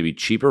sell, it's going to be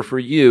cheaper for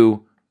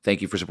you.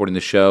 Thank you for supporting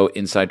the show,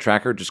 Inside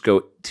Tracker. Just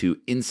go to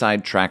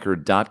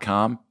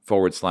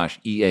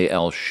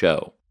insidetracker.com/EAL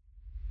show.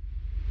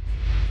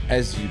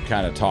 As you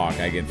kind of talk,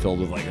 I get filled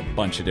with a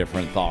bunch of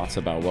different thoughts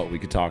about what we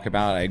could talk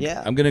about.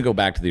 I'm going to go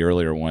back to the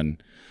earlier one,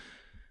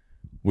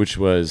 which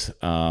was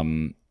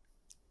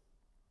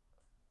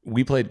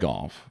we played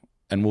golf,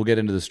 and we'll get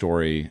into the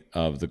story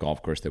of the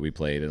golf course that we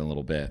played in a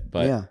little bit.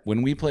 But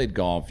when we played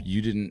golf,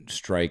 you didn't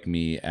strike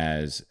me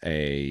as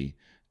a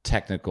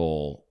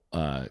technical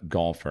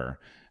golfer.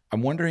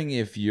 I'm wondering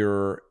if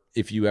you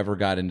ever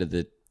got into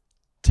the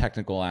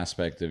technical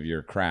aspect of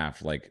your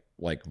craft, like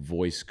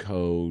voice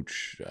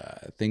coach,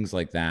 things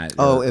like that.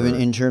 Oh,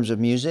 in terms of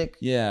music?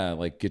 Yeah,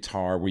 like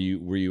guitar. Were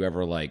you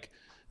ever I want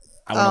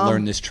to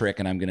learn this trick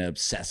and I'm going to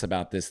obsess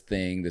about this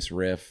thing, this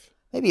riff?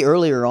 Maybe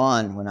earlier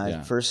on when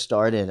I first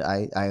started,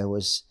 I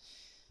was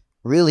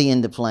really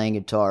into playing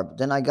guitar. But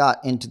then I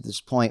got into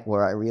this point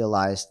where I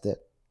realized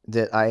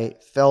that I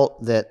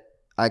felt that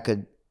I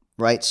could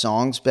write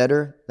songs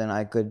better than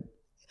I could.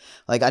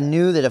 I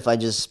knew that if I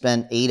just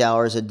spent 8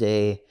 hours a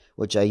day,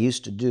 which I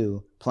used to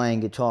do, playing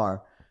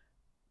guitar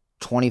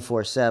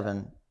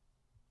 24/7,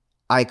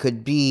 I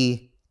could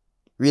be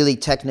really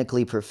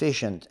technically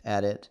proficient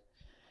at it.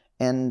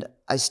 And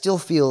I still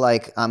feel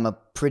like I'm a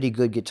pretty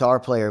good guitar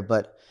player,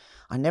 but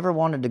I never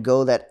wanted to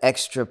go that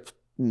extra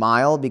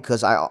mile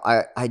because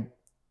I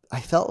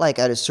felt like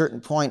at a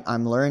certain point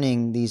I'm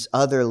learning these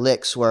other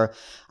licks where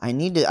I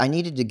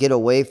needed to get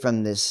away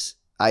from this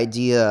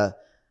idea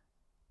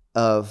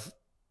of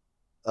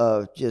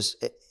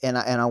just, and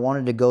I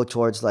wanted to go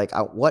towards like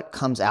what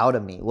comes out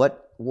of me,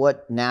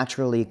 what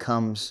naturally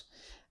comes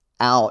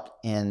out,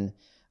 and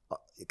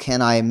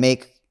can I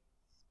make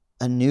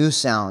a new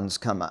sounds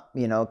come up?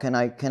 Can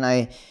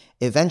I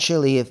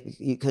eventually,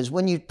 because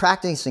when you're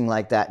practicing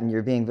like that and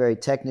you're being very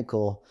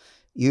technical,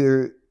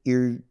 you're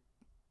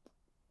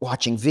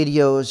watching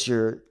videos,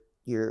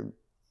 you're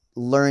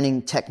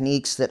learning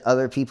techniques that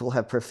other people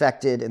have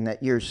perfected and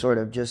that you're sort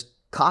of just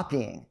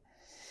copying.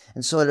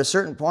 And so at a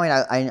certain point,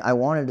 I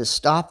wanted to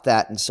stop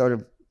that and sort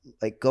of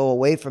like go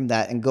away from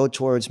that and go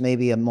towards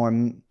maybe a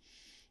more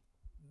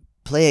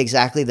play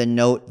exactly the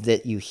note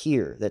that you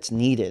hear that's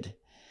needed,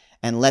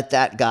 and let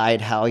that guide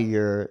how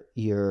your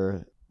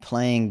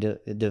playing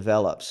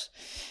develops.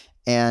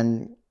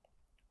 And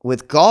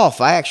with golf,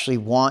 I actually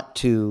want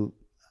to.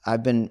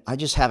 I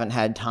just haven't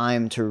had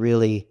time to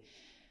really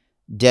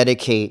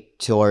dedicate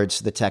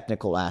towards the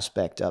technical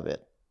aspect of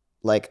it.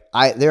 Like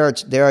there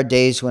are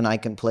days when I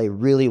can play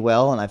really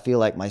well and I feel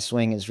like my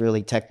swing is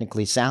really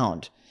technically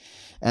sound,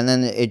 and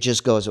then it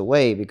just goes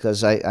away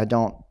because I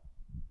don't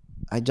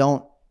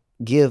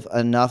give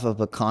enough of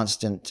a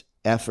constant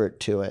effort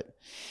to it.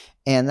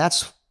 And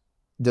that's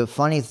the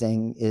funny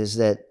thing, is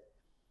that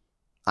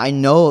I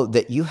know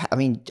that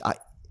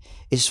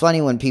it's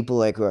funny when people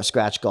like who are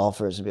scratch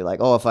golfers and be like,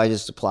 oh, if I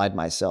just applied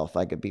myself,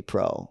 I could be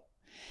pro.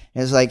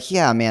 And it's like,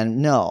 yeah,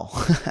 man, no.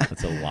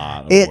 That's a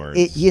lot of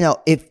words.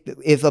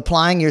 If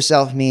applying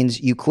yourself means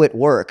you quit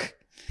work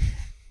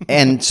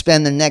and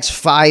spend the next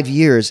 5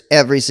 years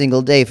every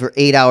single day for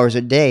 8 hours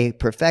a day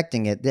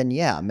perfecting it, then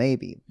yeah,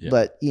 maybe. Yeah.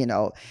 But,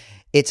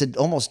 it's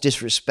almost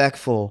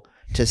disrespectful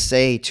to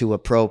say to a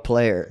pro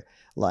player,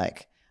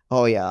 like,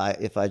 oh yeah,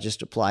 if I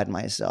just applied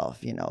myself,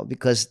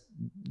 because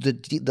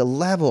the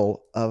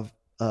level of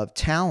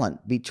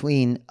talent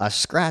between a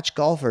scratch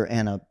golfer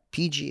and a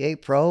PGA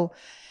pro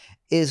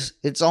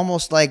it's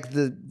almost like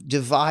the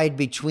divide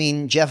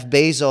between Jeff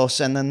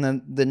Bezos and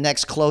then the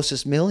next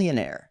closest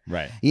millionaire.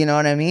 Right. You know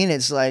what I mean?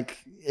 It's like,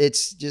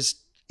 it's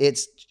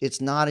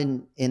not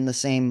in the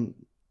same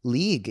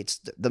league. It's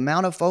the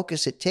amount of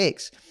focus it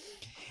takes.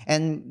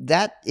 And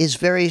that is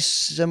very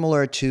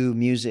similar to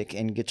music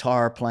and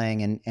guitar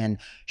playing and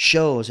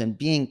shows and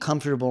being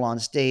comfortable on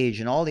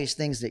stage and all these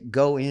things that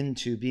go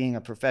into being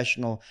a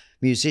professional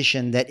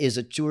musician that is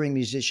a touring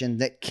musician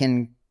that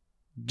can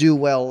do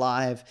well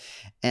live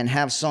and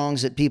have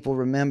songs that people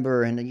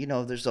remember. And,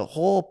 there's a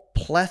whole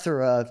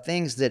plethora of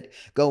things that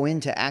go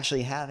into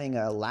actually having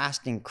a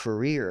lasting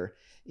career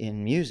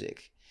in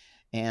music.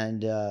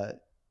 And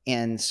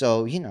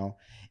so,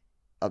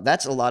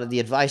 that's a lot of the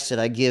advice that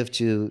I give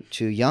to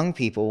young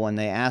people when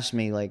they ask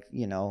me, like,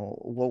 well,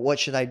 what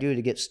should I do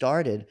to get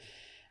started?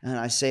 And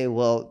I say,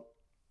 well,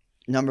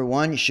 number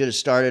one, you should have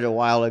started a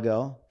while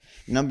ago.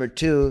 Number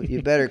two,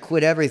 you better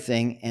quit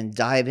everything and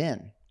dive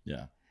in.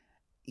 Yeah.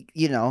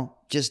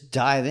 Just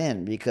dive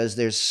in, because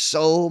there's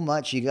so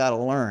much you got to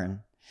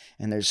learn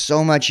and there's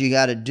so much you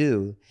got to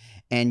do.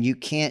 And you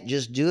can't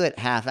just do it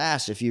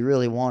half-assed if you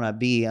really want to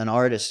be an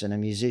artist and a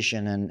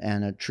musician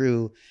and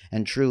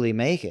truly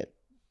make it.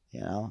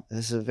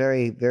 This is a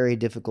very, very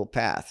difficult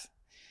path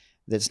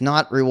that's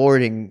not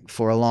rewarding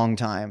for a long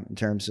time in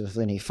terms of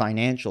any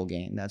financial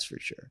gain. That's for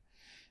sure.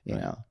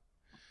 Right.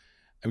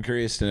 I'm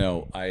curious to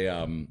know,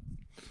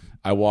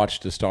 I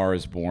watched A Star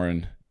Is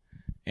Born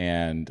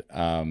and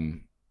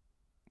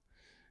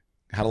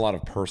had a lot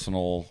of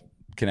personal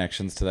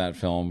connections to that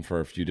film for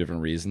a few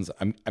different reasons.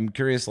 I'm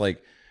curious,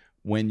 like,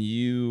 when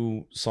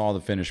you saw the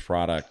finished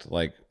product,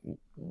 like,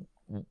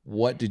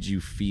 what did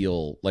you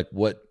feel? Like,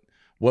 what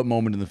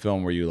moment in the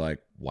film were you like,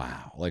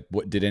 wow? Like,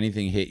 what did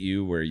anything hit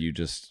you where you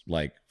just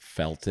like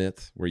felt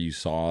it, where you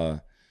saw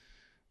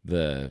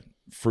the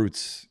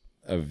fruits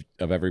of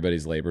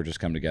everybody's labor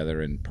just come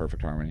together in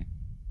perfect harmony?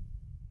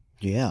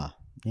 Yeah.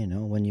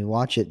 When you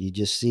watch it, you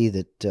just see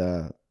that,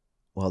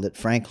 that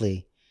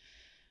frankly,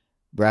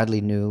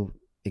 Bradley knew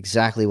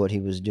exactly what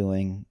he was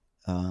doing.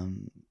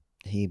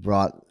 He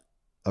brought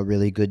a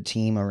really good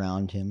team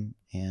around him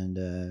and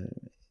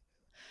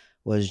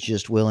was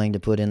just willing to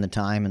put in the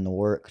time and the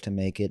work to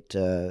make it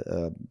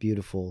a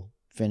beautiful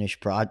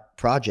finished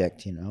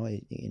project,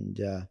 And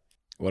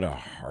what a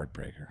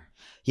heartbreaker.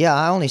 Yeah,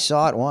 I only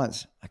saw it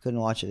once. I couldn't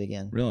watch it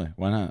again. Really?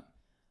 Why not?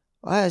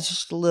 It's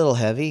just a little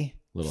heavy.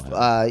 It's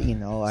a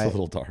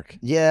little dark.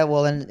 Yeah,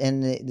 well, and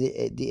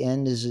the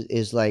end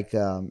is like,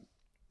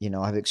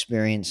 I've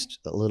experienced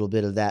a little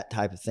bit of that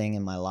type of thing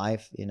in my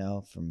life,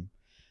 from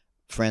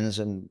friends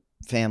and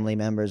family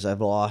members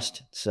I've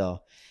lost.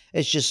 So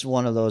it's just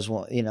one of those,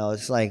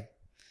 it's like,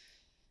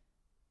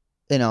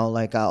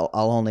 like I'll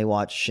only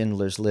watch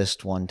Schindler's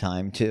List one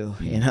time too.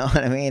 You know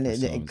what I mean?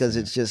 Because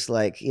it's just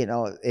like,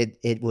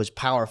 it was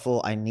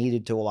powerful. I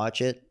needed to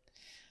watch it.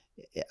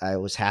 I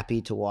was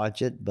happy to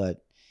watch it,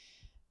 but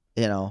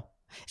you know,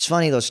 it's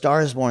funny though.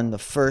 Star is Born, the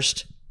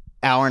first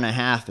hour and a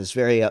half is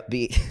very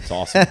upbeat. It's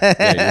awesome.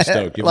 Yeah, you're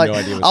stoked. You have no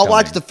idea what's I'll coming.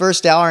 watch the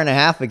first hour and a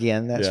half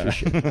again. That's for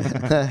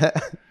sure.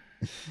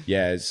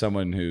 Yeah, as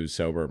someone who's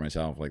sober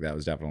myself, like that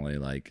was definitely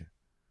like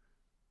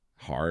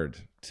hard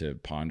to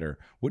ponder.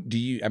 What do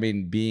you? I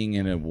mean, being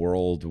in a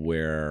world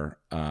where,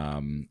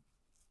 to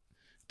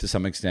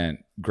some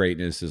extent,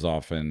 greatness is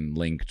often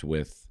linked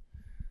with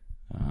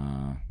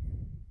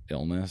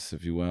illness,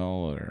 if you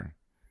will, or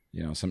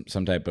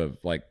some type of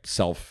like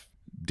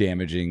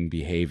self-damaging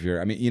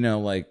behavior. I mean,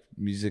 like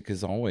music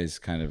is always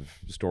kind of,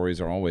 stories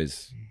are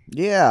always.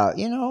 Yeah,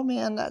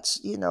 man, that's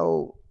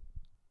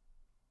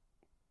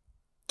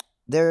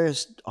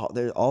there's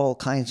all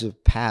kinds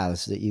of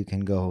paths that you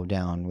can go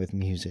down with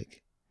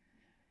music,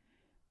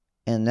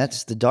 and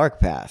that's the dark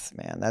path,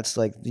 man. That's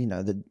like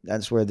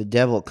that's where the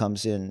devil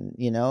comes in.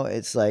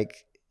 It's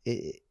like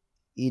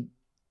you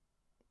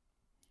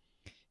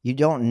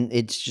don't.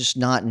 It's just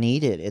not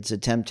needed. It's a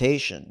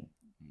temptation.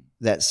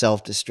 That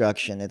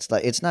self-destruction.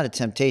 It's not a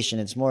temptation.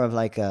 It's more of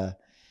like an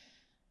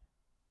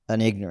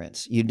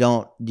ignorance. You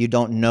don't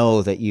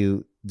know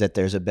that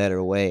there's a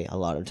better way. A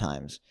lot of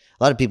times,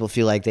 a lot of people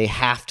feel like they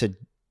have to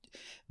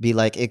be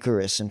like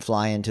Icarus and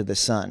fly into the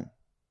sun.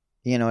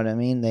 You know what I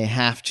mean? They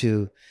have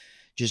to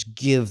just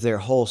give their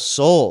whole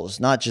souls,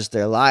 not just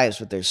their lives,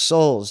 but their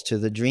souls to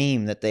the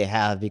dream that they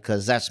have,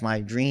 because that's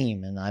my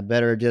dream, and I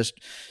better just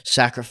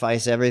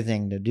sacrifice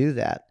everything to do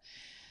that.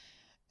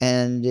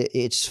 And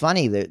it's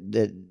funny that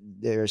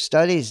there are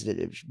studies that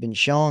have been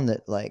shown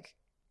that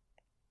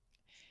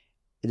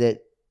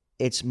that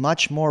it's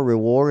much more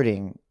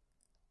rewarding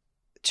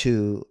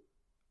to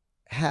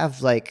have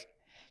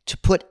to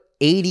put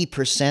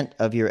 80%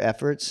 of your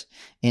efforts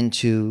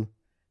into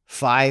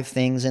 5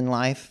 things in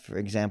life, for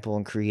example,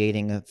 in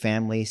creating a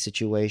family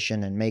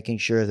situation and making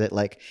sure that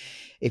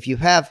if you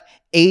have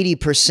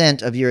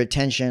 80% of your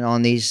attention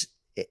on these,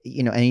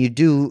 and you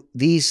do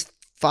these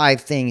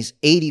 5 things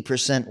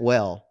 80%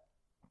 well,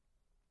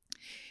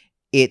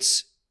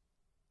 it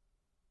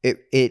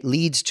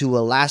leads to a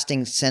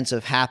lasting sense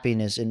of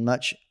happiness in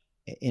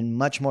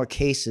much more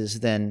cases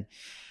than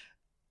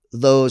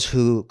those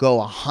who go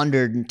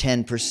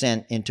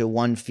 110% into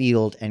one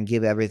field and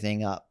give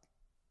everything up,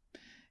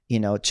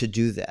 to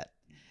do that.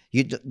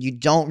 You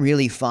don't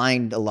really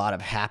find a lot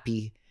of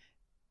happy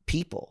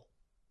people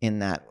in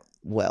that.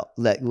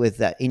 With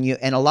that in you,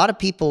 and a lot of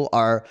people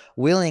are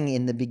willing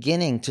in the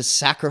beginning to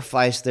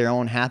sacrifice their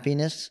own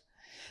happiness.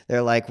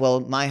 They're like,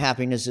 well, my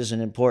happiness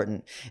isn't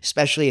important,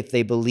 especially if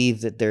they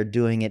believe that they're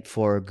doing it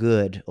for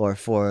good or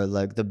for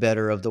the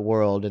better of the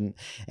world. And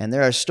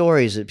there are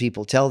stories that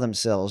people tell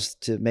themselves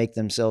to make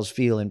themselves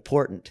feel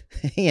important,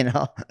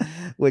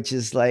 which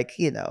is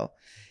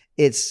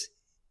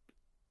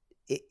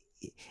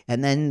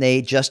and then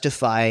they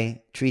justify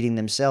treating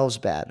themselves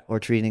bad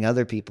or treating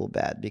other people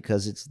bad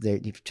because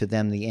to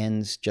them the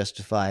ends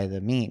justify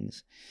the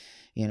means.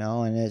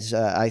 And it's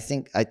I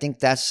think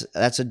that's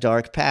a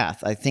dark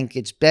path. I think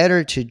it's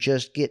better to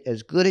just get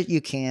as good as you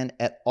can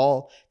at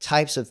all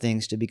types of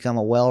things to become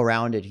a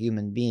well-rounded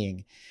human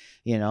being.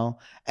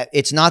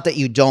 It's not that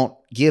you don't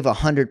give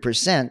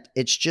 100%.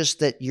 It's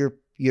just that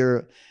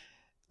you're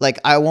like,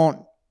 I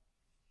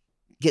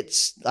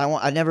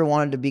never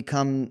wanted to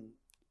become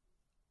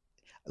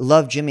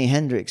love Jimi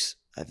Hendrix.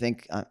 I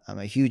think I'm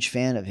a huge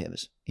fan of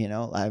his.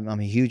 I'm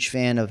a huge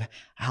fan of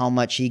how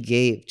much he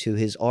gave to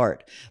his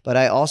art. But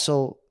I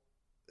also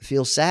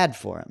feel sad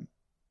for him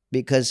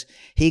because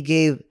he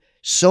gave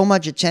so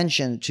much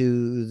attention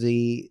to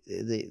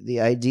the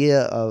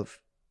idea of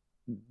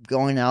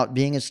going out,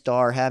 being a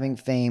star, having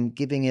fame,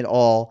 giving it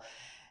all,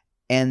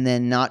 and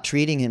then not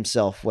treating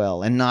himself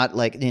well and not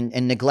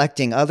and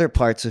neglecting other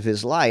parts of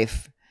his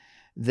life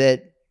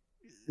that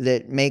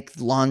make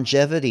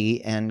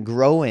longevity and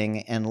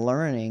growing and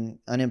learning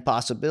an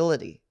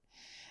impossibility.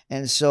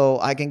 And so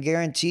I can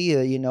guarantee you,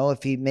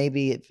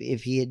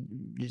 if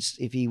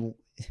he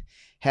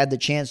had the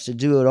chance to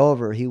do it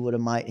over, he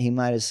might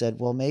have said,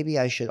 well, maybe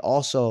I should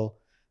also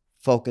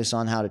focus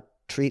on how to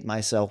treat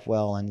myself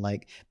well and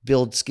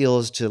build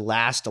skills to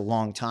last a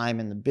long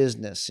time in the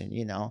business. And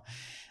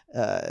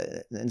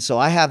and so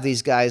I have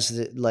these guys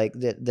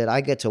that I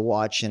get to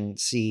watch and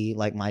see,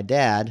 like my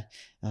dad,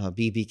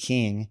 B.B.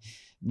 King,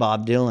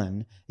 Bob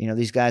Dylan,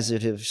 these guys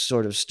that have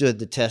sort of stood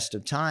the test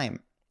of time,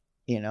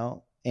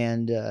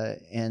 and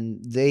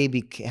they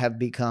have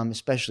become,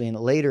 especially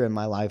later in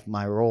my life,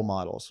 my role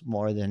models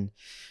more than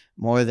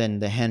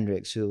the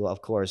Hendrix, who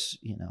of course,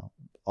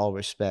 all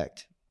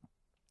respect.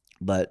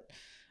 But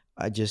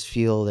I just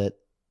feel that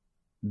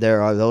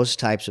there are those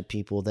types of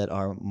people that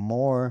are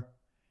more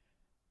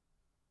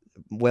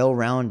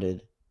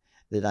well-rounded,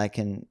 that I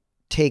can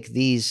take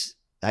these.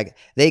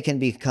 They can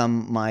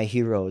become my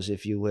heroes,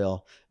 if you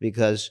will,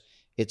 because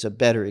it's a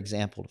better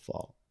example to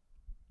follow.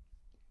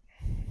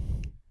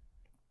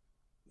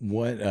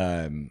 What,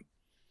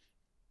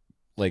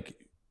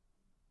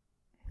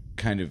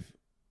 kind of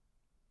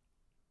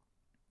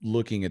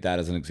looking at that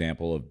as an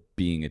example of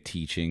being a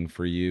teaching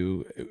for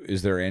you,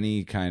 is there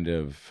any kind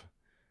of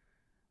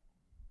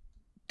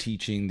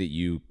teaching that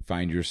you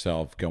find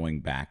yourself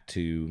going back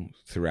to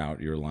throughout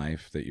your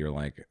life that you're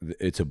like,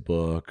 it's a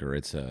book or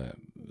it's a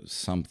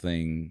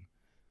something?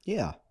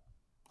 Yeah,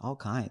 all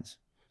kinds.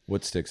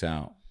 What sticks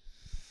out?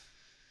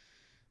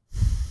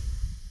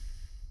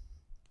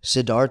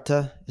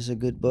 Siddhartha is a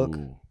good book.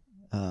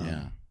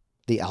 Yeah.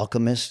 The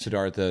Alchemist.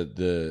 Siddhartha,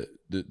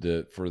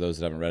 the for those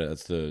that haven't read it,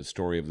 that's the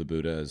story of the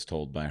Buddha as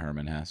told by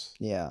Hermann Hesse.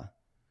 Yeah.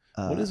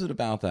 What is it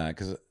about that?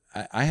 Because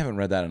I haven't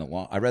read that in a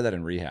long. I read that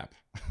in rehab.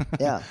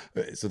 Yeah.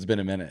 So it's been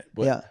a minute.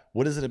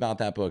 What is it about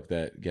that book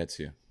that gets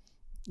you?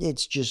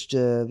 It's just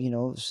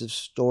it's a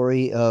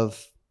story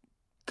of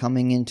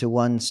coming into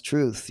one's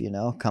truth.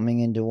 Coming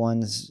into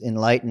one's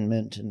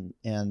enlightenment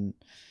and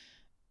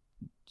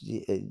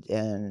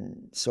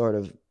sort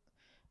of,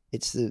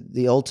 it's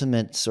the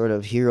ultimate sort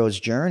of hero's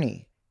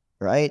journey,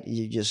 right?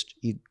 You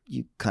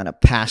kind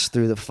of pass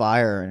through the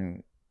fire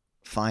and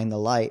find the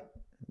light.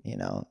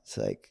 It's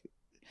like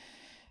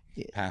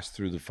pass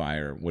through the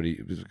fire. What do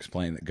you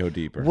explain that? Go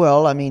deeper.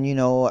 Well, I mean,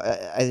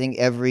 I think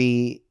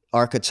every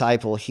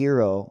archetypal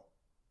hero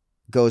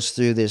goes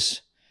through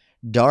this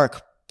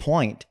dark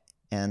point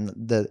and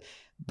the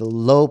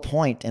low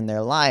point in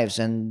their lives,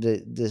 and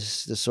the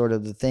sort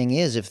of the thing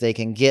is, if they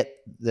can get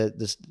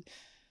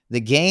the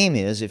game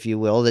is, if you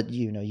will, that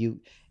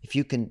if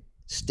you can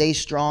stay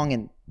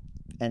strong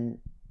and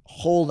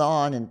hold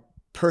on and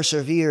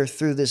persevere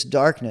through this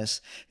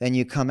darkness, then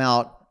you come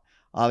out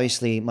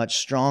obviously much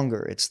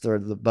stronger. It's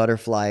the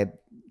butterfly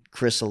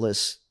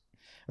chrysalis,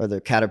 or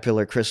the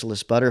caterpillar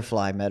chrysalis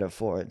butterfly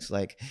metaphor. It's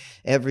like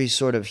every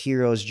sort of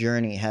hero's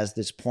journey has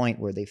this point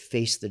where they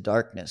face the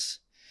darkness,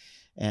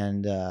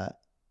 and I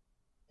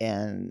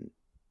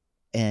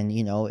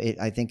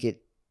think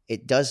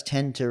it does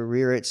tend to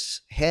rear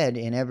its head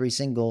in every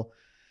single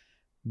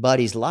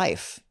buddy's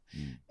life.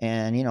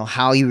 And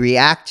how you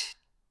react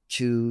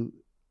to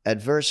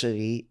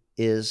adversity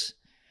is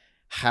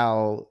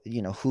how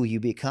who you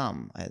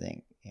become, I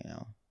think.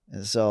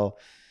 And so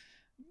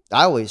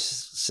I always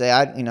say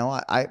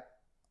I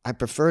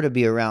prefer to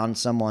be around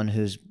someone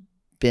who's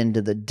been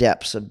to the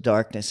depths of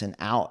darkness and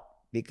out,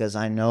 because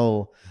I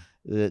know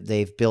that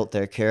they've built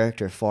their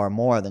character far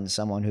more than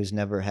someone who's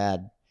never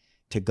had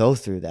to go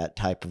through that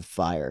type of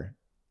fire.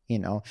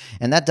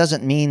 And that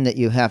doesn't mean that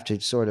you have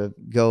to sort of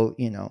go,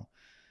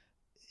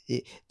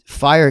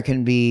 fire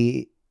can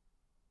be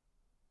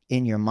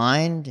in your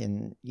mind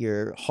and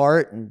your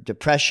heart, and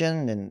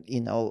depression,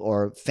 and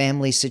or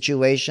family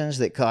situations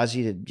that cause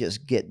you to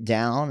just get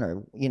down,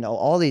 or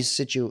all these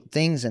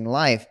things in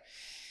life.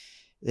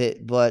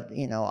 But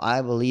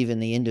I believe in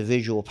the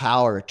individual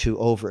power to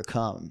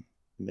overcome.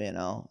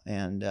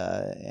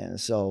 And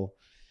so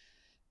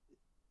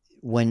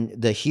when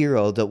the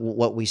hero,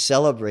 what we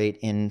celebrate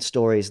in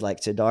stories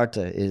like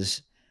Siddhartha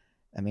is,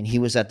 he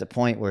was at the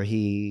point where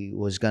he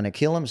was going to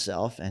kill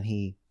himself, and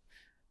he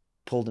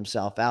pulled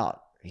himself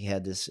out. He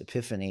had this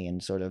epiphany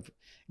and sort of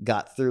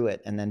got through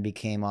it, and then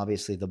became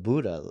obviously the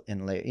Buddha,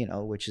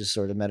 which is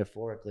sort of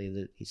metaphorically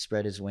that he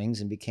spread his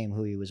wings and became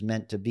who he was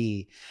meant to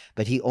be.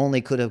 But he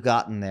only could have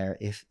gotten there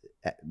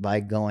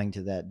by going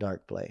to that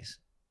dark place,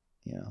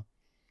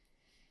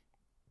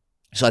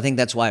 So I think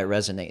that's why it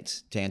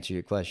resonates, to answer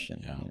your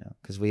question,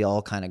 because we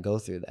all kind of go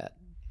through that.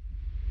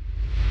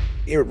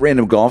 Here at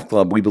Random Golf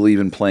Club, we believe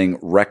in playing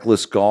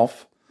reckless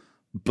golf,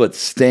 but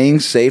staying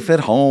safe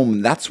at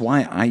home. That's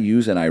why I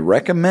use and I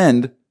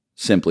recommend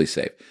Simply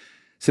Safe.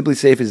 Simply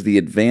Safe is the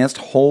advanced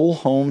whole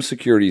home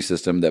security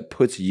system that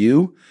puts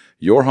you,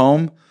 your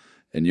home,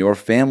 and your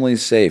family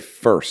safe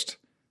first.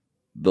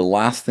 The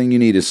last thing you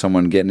need is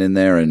someone getting in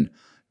there and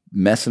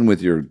messing with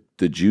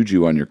the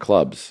juju on your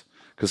clubs.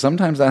 Because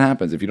sometimes that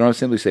happens. If you don't have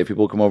Simply Safe,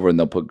 people will come over and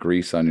they'll put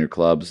grease on your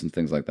clubs and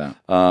things like that.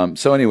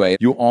 So anyway,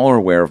 you all are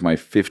aware of my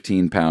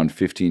 15-pound,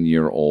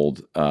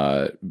 15-year-old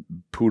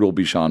poodle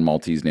Bichon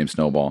Maltese named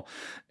Snowball.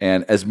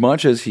 And as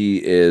much as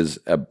he is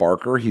a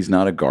barker, he's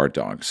not a guard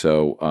dog.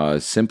 So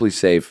Simply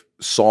Safe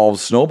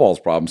solves Snowball's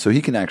problem so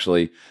he can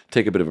actually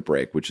take a bit of a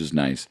break, which is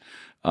nice.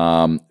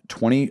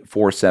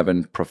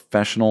 24/7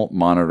 professional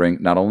monitoring,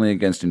 not only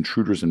against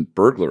intruders and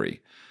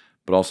burglary,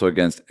 but also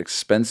against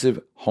expensive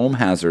home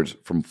hazards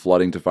from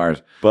flooding to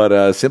fires.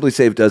 But Simply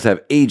Safe does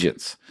have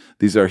agents.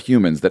 These are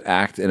humans that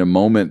act in a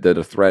moment that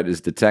a threat is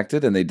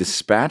detected, and they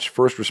dispatch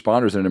first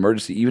responders in an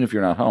emergency, even if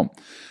you're not home,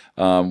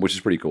 which is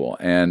pretty cool.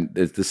 And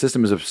the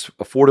system is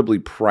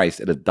affordably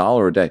priced at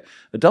 $1 a day.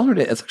 $1 a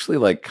day, it's actually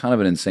like kind of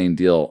an insane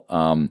deal.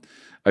 I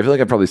feel like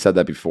I probably said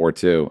that before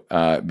too.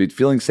 But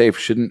feeling safe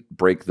shouldn't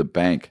break the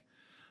bank.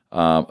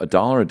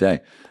 $1 a day.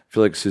 I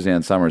feel like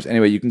Suzanne Summers.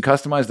 Anyway, you can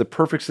customize the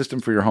perfect system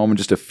for your home in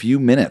just a few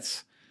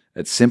minutes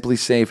at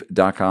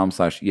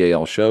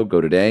simplysafe.com/EAL show.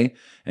 Go today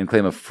and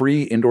claim a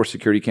free indoor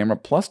security camera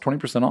plus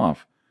 20%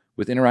 off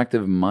with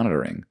interactive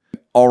monitoring.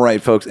 All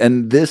right, folks.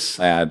 And this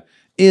ad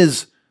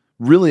is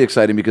really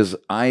exciting because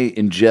I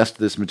ingest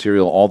this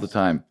material all the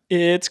time.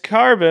 It's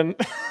carbon.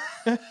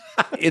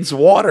 It's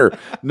water.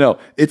 No,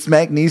 it's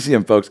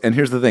magnesium, folks. And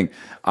here's the thing.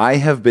 I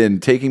have been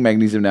taking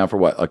magnesium now for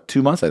what, like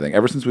 2 months, I think,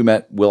 ever since we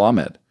met Will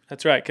Ahmed.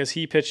 That's right, because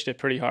he pitched it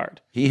pretty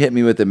hard. He hit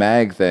me with the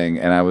mag thing,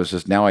 and I was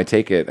just, now I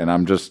take it, and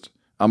I'm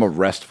a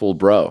restful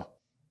bro.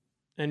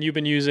 And you've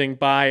been using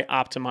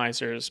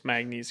Bioptimizer's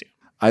magnesium.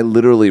 I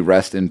literally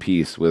rest in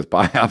peace with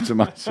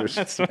Bioptimizer's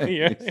That's what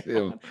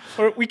magnesium.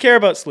 We care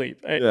about sleep.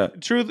 Yeah.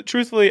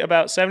 Truthfully,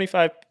 about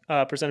 75%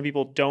 of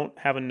people don't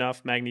have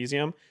enough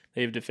magnesium.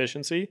 They have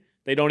deficiency.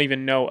 They don't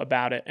even know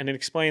about it. And it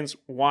explains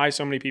why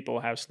so many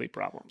people have sleep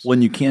problems.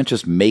 When you can't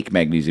just make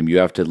magnesium, you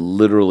have to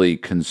literally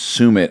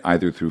consume it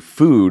either through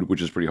food,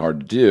 which is pretty hard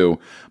to do.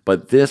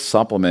 But this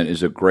supplement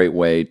is a great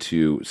way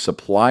to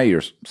supply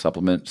your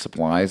supplement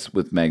supplies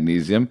with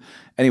magnesium.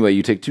 Anyway,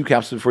 you take 2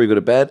 capsules before you go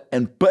to bed,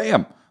 and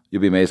bam,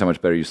 you'll be amazed how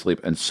much better you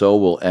sleep. And so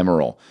will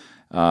Emerald.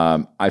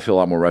 I feel a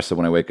lot more rested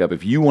when I wake up.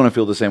 If you want to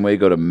feel the same way,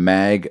 go to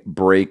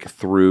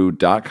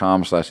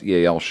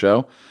magbreakthrough.com/EAL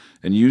show.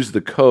 And use the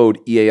code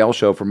EAL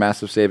show for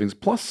massive savings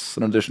plus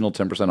an additional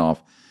 10%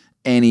 off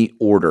any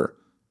order.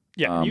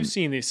 Yeah, you've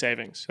seen these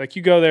savings. Like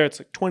you go there, it's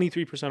like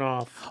 23%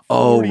 off.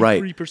 Oh,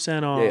 right.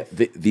 43% off.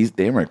 Yeah,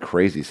 they were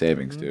crazy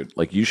savings, dude.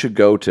 Like you should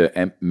go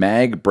to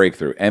Mag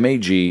Breakthrough,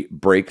 MAG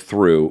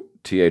Breakthrough,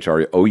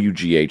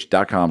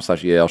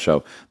 THROUGH.com/EAL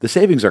show. The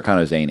savings are kind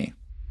of zany.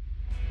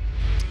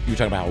 You were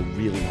talking about how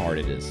really hard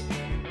it is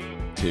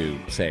to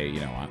say,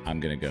 I'm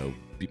going to go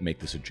make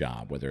this a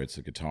job, whether it's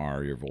a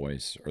guitar, your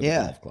voice, or the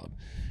golf club.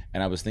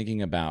 And I was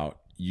thinking about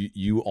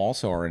you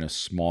also are in a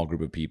small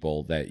group of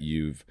people that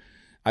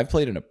I've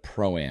played in a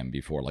pro-am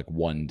before, like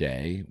one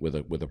day with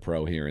a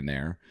pro here and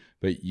there,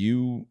 but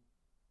you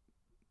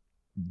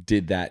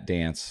did that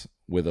dance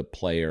with a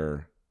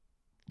player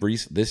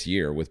this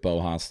year with Bo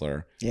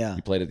Hostler. Yeah.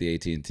 You played at the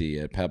AT&T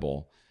at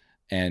Pebble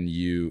and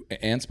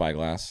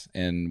Spyglass.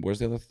 And where's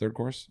the other third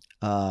course?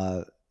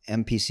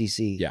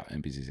 MPCC. Yeah,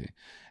 MPCC.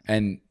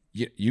 And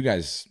you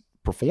guys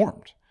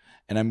performed,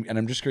 and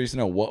I'm just curious to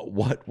know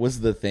what was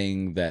the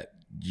thing that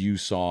you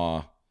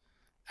saw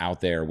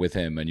out there with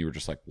him, and you were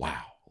just like,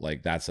 wow,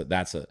 like that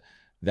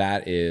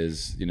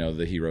is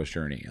the hero's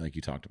journey, like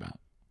you talked about.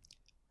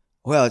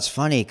 Well, it's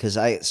funny because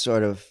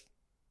the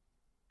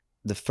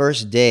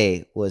first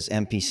day was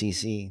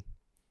MPCC,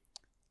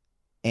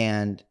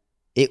 and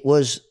it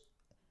would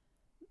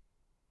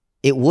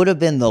have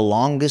been the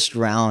longest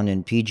round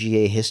in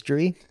PGA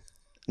history,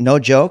 no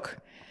joke.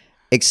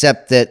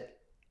 Except that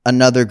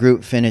another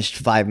group finished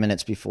 5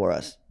 minutes before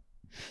us.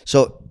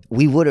 So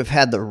we would have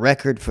had the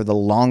record for the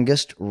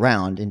longest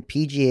round in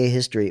PGA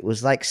history. It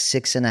was like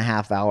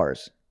 6.5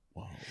 hours.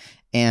 Wow.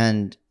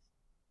 And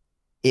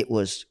it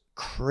was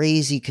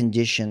crazy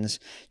conditions.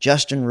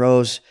 Justin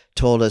Rose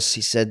told us,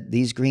 he said,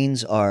 these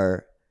greens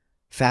are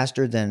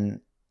faster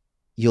than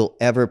you'll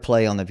ever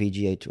play on the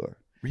PGA Tour.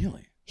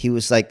 Really? He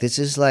was like, this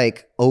is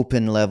like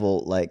open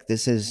level. Like,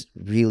 this is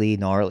really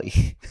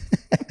gnarly.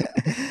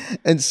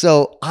 And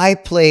so I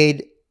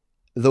played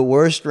the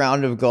worst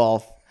round of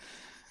golf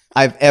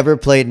I've ever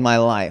played in my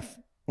life.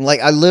 Like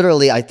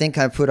I think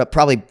I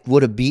probably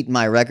would have beaten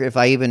my record if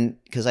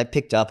because I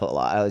picked up a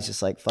lot. I was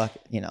just like, fuck,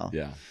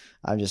 Yeah.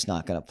 I'm just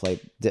not going to play.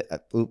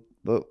 Boop,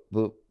 boop,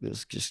 boop. It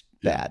was just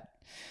bad.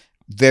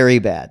 Very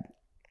bad.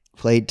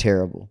 Played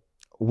terrible.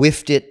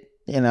 Whiffed it,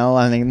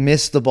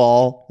 missed the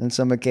ball on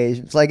some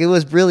occasions. Like it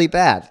was really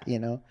bad,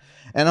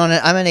 And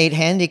I'm an 8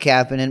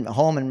 handicap, and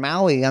home in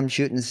Maui, I'm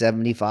shooting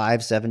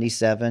 75,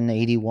 77,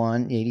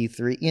 81,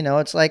 83.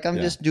 It's like I'm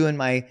just doing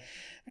my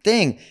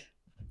thing.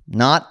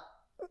 Not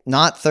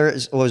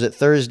Thursday. Or was it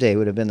Thursday?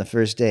 Would have been the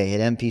first day at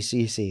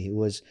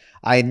MPCC.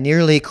 I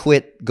nearly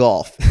quit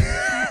golf.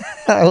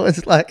 I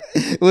was like,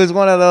 it was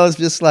one of those.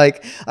 Just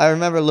like I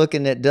remember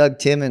looking at Doug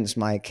Timmons,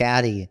 my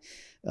caddy,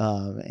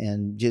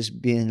 and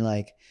just being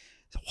like,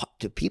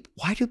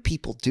 why do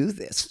people do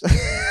this?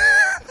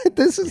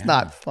 This is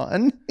not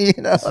fun. This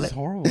is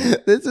horrible.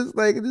 This is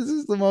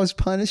the most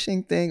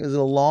punishing thing. It was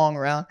a long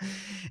round.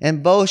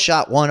 And Bo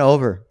shot 1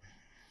 over.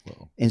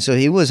 Whoa. And so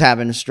he was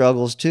having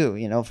struggles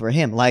too, for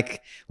him.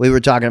 Like we were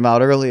talking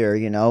about earlier,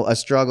 a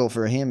struggle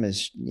for him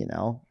is,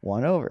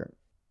 1 over.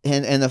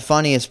 And the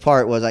funniest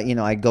part was,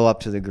 I go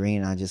up to the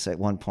green. At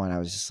one point I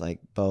was just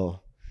like,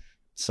 Bo,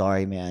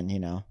 sorry, man,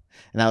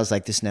 And I was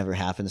like, this never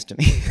happens to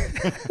me.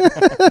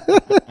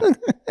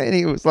 And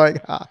he was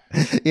like,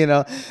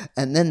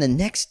 And then the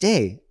next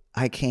day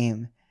I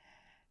came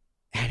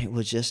and it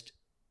was just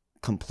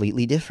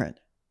completely different.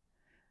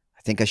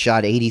 I think I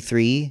shot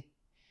 83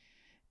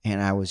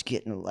 and I was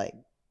getting like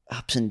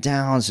ups and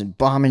downs and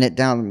bombing it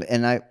down.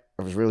 And I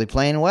was really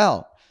playing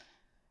well.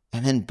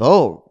 And then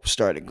Bo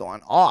started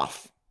going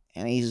off.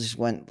 And he just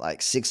went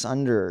like 6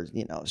 under,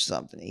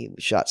 something. He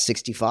shot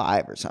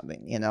 65 or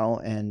something,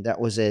 and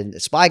that was in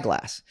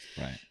Spyglass.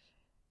 Right.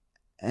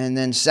 And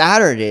then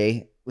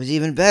Saturday was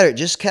even better. It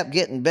just kept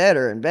getting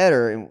better and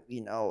better. And,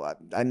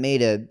 I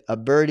made a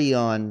birdie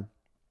on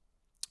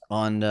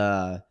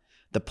the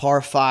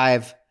par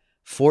 5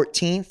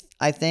 14th,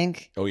 I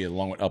think. Oh, yeah, the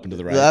long one up and to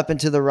the right. Up and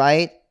to the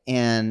right.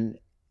 And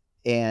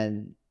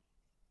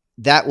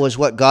that was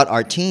what got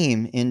our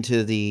team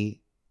into the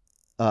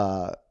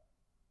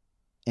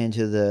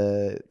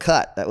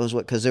cut. That was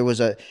what, because it was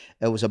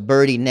a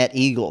birdie net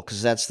eagle,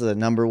 because that's the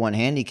number one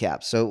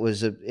handicap. So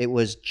it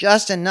was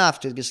just enough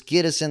to just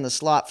get us in the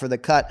slot for the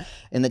cut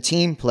in the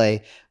team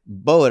play.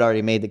 Bo had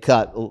already made the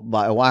cut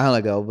by a while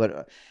ago,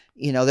 but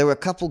there were a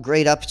couple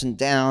great ups and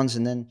downs,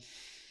 and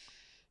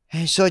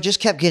so it just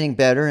kept getting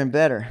better and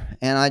better.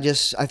 And I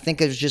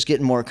think I was just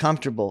getting more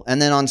comfortable. And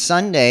then on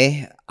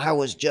Sunday, I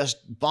was just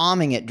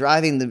bombing it,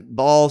 driving the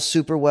ball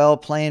super well,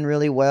 playing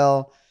really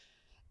well.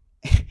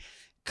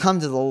 Come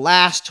to the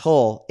last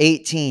hole,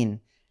 18.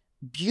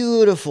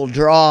 Beautiful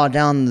draw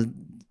down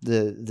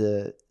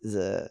down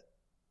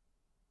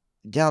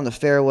the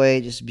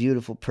fairway, just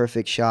beautiful,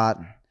 perfect shot.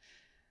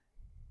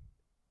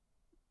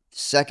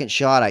 Second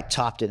shot, I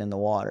topped it in the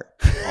water.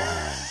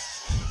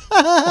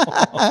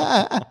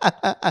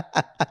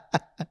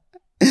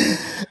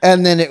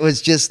 And then it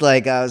was just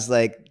like, I was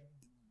like,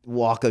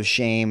 walk of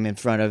shame in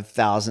front of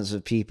thousands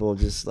of people,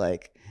 just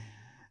like,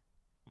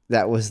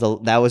 that was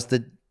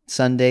the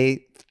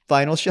Sunday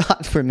final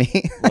shot for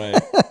me. Right.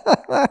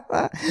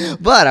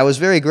 But I was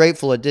very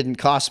grateful it didn't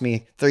cost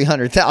me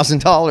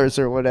 $300,000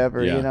 or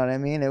whatever. Yeah. You know what I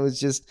mean? It was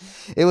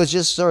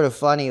just sort of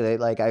funny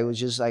that, like, I was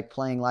just like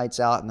playing lights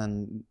out, and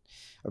then,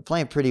 or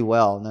playing pretty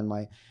well, and then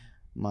my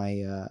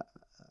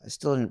I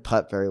still didn't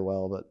putt very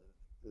well, but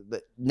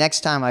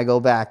next time I go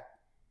back,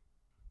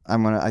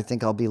 I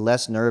think I'll be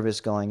less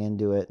nervous going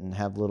into it and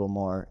have a little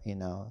more,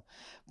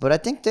 But I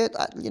think that,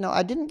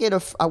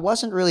 I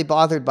wasn't really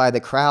bothered by the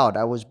crowd.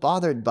 I was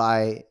bothered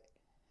by,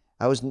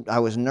 I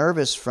was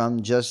nervous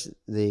from just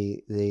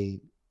I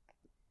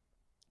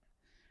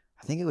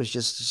think it was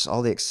just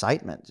all the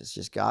excitement. It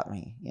just got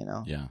me,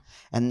 Yeah.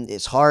 And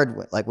it's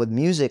hard, like with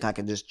music, I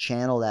can just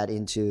channel that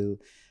into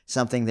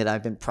something that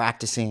I've been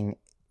practicing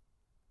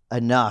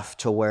enough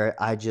to where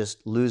I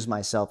just lose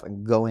myself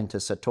and go into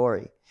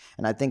Satori.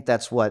 And I think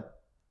that's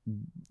what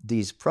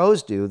these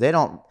pros do. They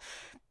don't.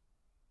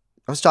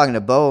 I was talking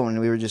to Bo, and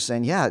we were just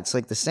saying, yeah, it's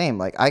like the same.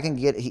 Like, I can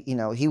get,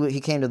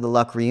 he came to the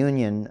Luck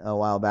reunion a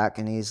while back,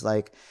 and he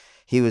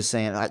was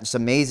saying, it's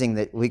amazing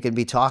that we could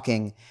be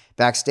talking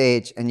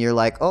backstage, and you're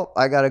like, oh,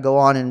 I got to go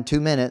on in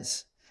 2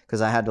 minutes,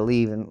 because I had to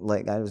leave, and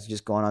like, I was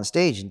just going on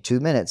stage in 2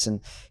 minutes.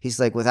 And he's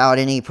like, without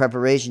any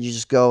preparation, you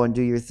just go and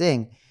do your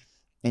thing,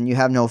 and you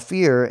have no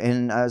fear.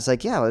 And I was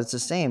like, yeah, well, it's the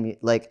same.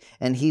 Like,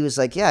 and he was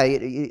like, yeah,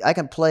 I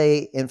can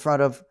play in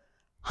front of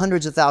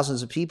hundreds of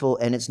thousands of people,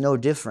 and it's no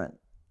different.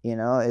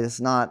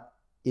 It's not.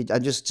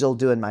 I'm just still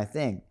doing my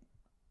thing.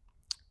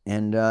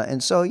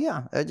 And so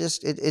yeah,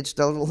 it's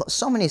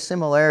so many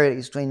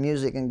similarities between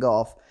music and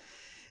golf.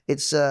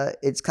 It's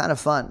kind of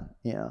fun,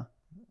 Yeah.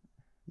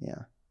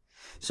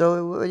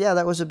 So yeah,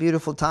 that was a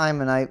beautiful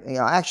time, and I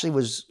actually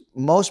was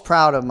most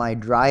proud of my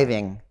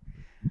driving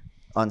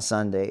on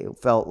Sunday. It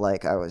felt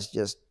like I was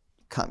just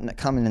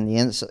coming in the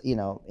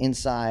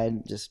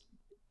inside, just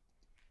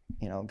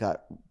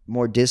got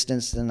more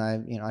distance than I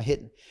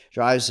hit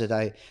drives that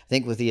I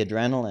think with the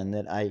adrenaline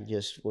that I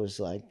just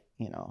was like,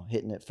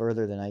 hitting it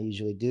further than I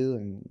usually do,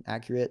 and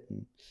accurate,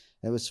 and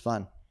it was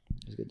fun.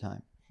 It was a good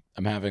time.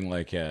 I'm having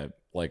like a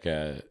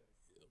kind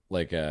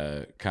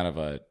of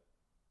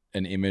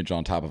an image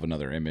on top of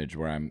another image,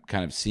 where I'm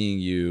kind of seeing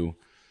you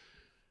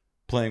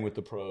playing with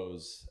the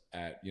pros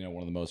at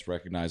one of the most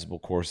recognizable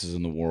courses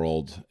in the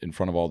world in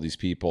front of all these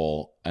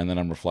people, and then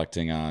I'm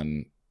reflecting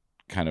on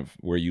kind of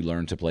where you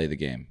learned to play the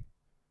game.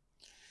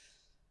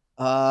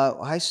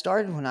 I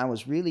started when I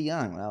was really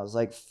young. When I was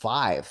like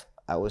 5,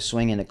 I was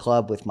swinging a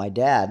club with my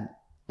dad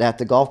at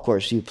the golf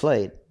course you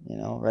played,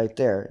 right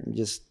there.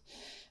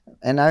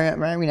 And I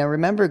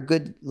remember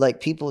good,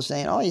 like, people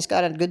saying, "Oh, he's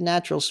got a good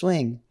natural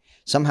swing."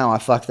 Somehow I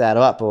fucked that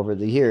up over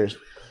the years,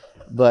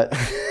 but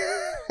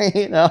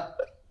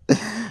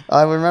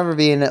I remember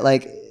being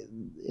like,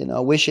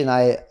 wishing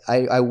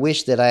I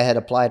wish that I had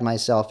applied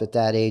myself at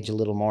that age a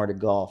little more to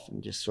golf,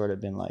 and just sort of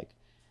been like,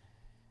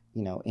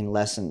 in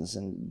lessons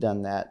and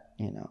done that,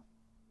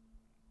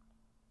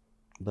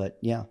 But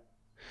yeah.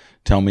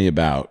 Tell me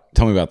about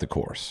the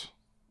course.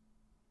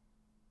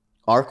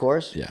 Our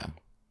course? Yeah.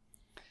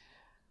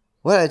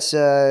 Well, it's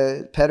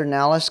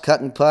Pedernales,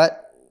 cut and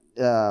putt.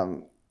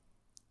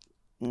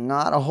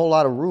 Not a whole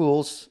lot of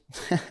rules.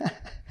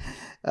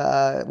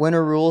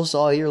 Winter rules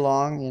all year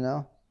long,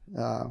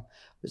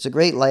 It's a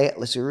great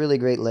layout. It's a really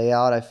great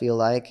layout, I feel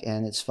like,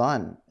 and it's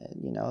fun.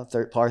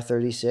 Par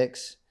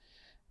 36.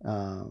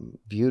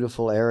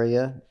 Beautiful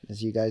area,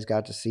 as you guys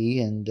got to see,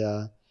 and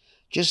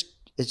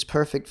it's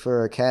perfect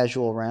for a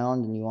casual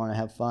round, and you want to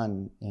have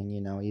fun, and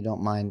you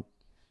don't mind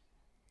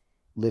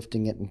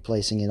lifting it and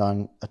placing it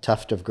on a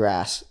tuft of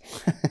grass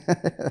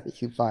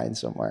you find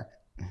somewhere.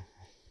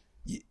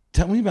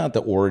 Tell me about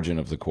the origin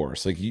of the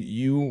course. Like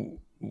you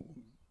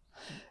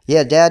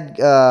Yeah, Dad,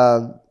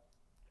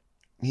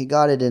 he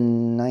got it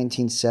in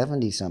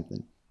 1970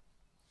 something,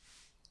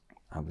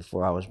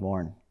 before I was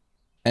born.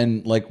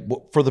 And like,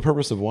 for the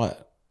purpose of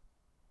what?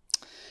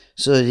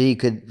 So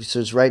that so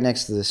it's right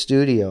next to the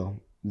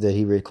studio that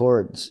he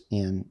records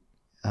in.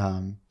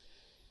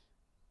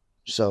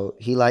 So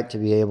he liked to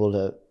be able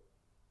to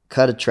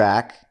cut a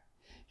track,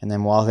 and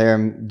then while they're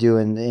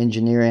doing the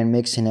engineering,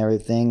 mixing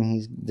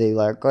everything, they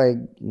like, okay,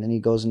 and then he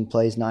goes and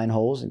plays 9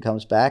 holes and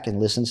comes back and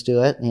listens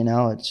to it. You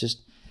know, it's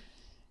just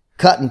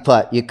cut and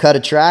putt. You cut a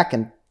track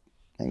and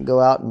go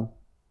out and.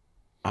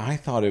 I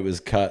thought it was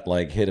cut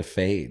like hit a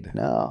fade.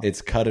 No,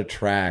 it's cut a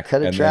track,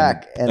 and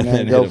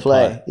then go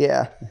play. Putt.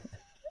 Yeah.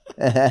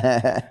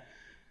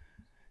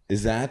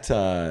 Is that?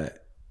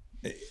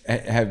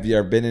 Have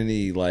there been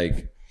any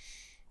like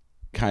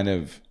kind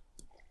of?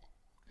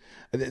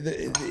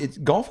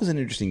 Golf is an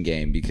interesting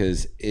game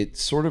because it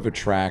sort of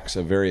attracts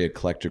a very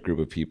eclectic group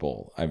of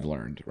people. I've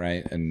learned,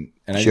 right, and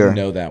I didn't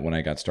know that when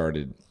I got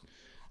started.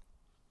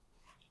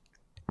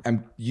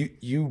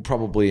 You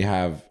probably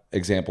have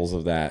examples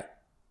of that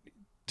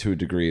to a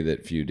degree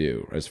that few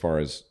do, as far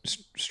as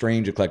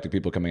strange eclectic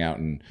people coming out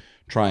and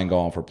trying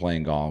golf or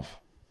playing golf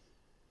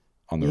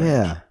on the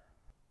range.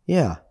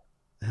 Yeah.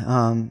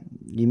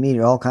 You meet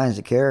all kinds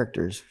of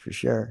characters for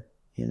sure.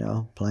 You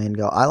know, playing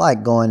golf. I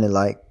like going to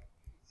like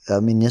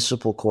a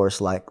municipal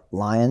course like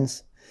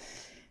Lions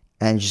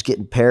and just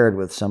getting paired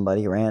with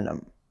somebody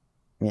random.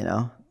 You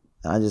know,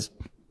 I just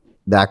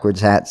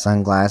backwards hat,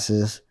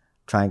 sunglasses,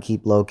 try and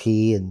keep low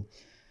key, and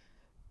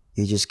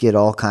you just get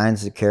all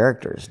kinds of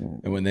characters.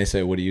 And when they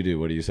say, "What do you do?"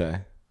 What do you say?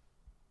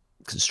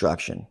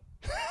 Construction.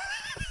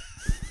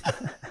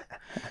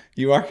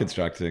 You are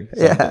constructing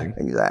something.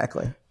 Yeah,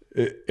 exactly.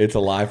 It's a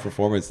live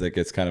performance that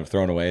gets kind of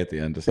thrown away at the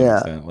end to some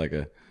extent.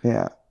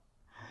 Yeah.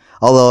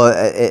 Although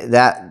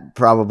that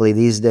probably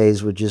these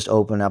days would just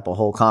open up a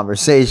whole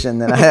conversation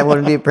that I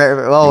wouldn't be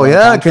prepared. Oh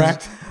yeah,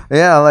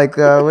 like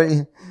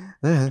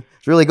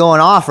it's really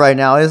going off right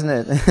now, isn't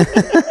it?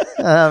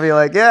 I'll be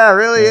like, yeah, it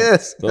really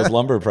is. Those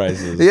lumber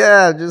prices.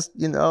 Yeah, just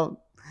did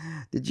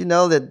you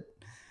know that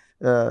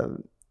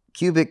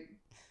cubic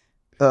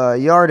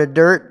yard of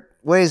dirt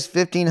weighs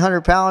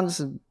 1,500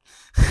 pounds?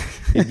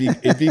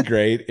 It'd be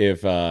great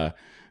if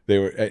they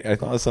were. I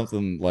thought of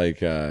something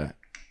like.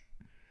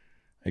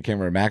 I can't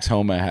remember. Max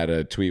Homa had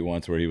a tweet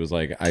once where he was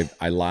like,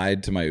 I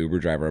lied to my Uber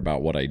driver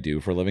about what I do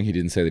for a living. He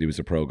didn't say that he was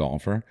a pro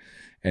golfer,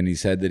 and he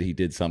said that he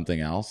did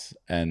something else.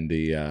 And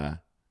then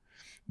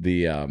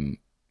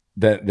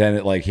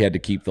it, like, he had to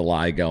keep the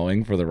lie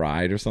going for the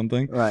ride or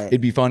something. Right. It'd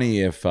be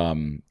funny if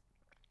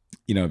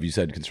if you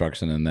said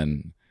construction and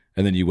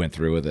then you went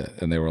through with it,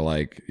 and they were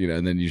like,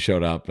 and then you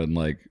showed up and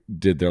like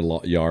did their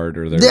yard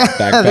or their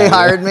back. They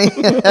hired me.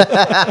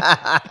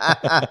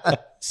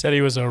 Said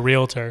he was a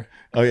realtor.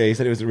 Oh yeah, he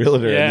said he was a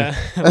realtor. Yeah,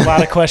 a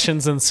lot of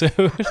questions ensued.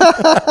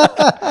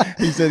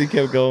 He said he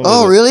kept going.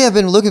 Oh, really? I've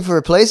been looking for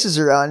places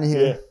around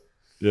here.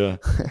 Yeah.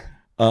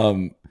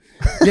 I'm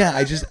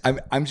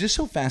just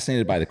so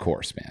fascinated by the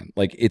course, man.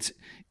 Like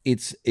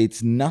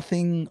it's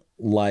nothing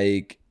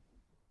like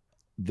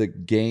the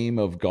game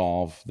of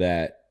golf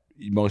that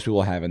most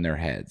people have in their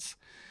heads.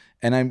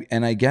 And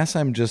I guess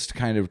I'm just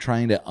kind of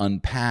trying to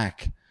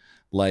unpack,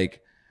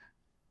 like,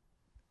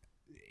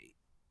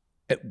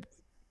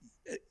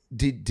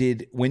 do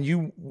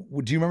you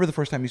remember the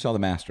first time you saw the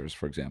Masters,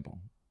 for example?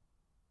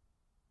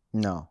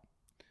 No.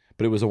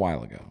 But it was a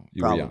while ago.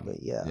 You were young.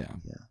 Yeah.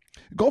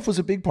 Golf was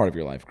a big part of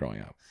your life growing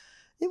up.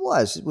 It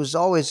was. It was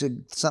always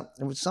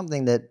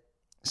something that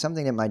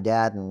my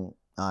dad and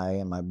I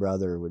and my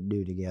brother would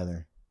do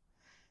together.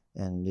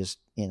 And just,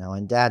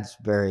 and Dad's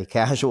very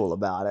casual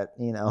about it,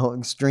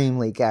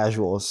 extremely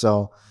casual.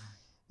 So,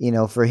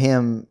 for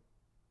him,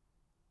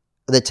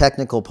 the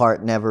technical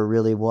part never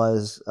really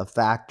was a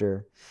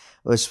factor.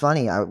 It was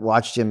funny. I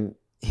watched him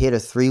hit a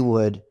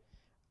 3-wood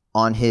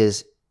on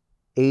his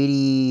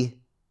 85th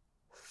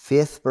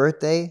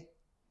birthday.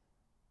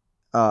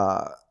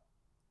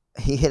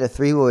 He hit a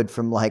 3-wood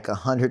from like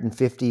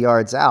 150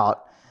 yards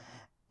out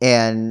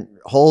and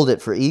hold it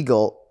for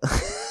eagle.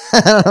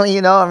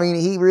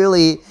 He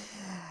really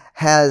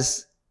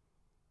has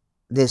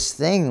this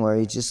thing where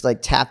he just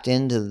like tapped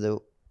into the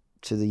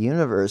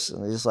universe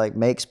and just like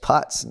makes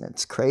putts, and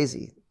it's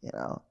crazy.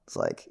 It's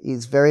like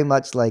he's very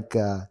much like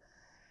the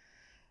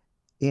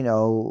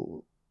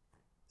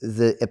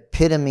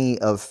epitome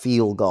of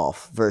feel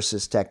golf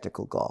versus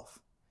technical golf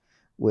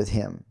with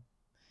him.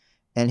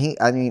 And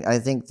I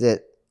think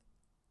that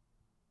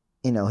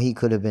he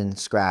could have been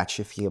scratch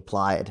if he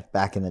applied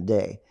back in the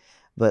day.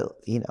 But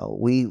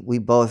we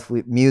both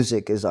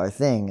music is our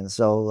thing, and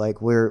so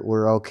like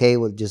we're okay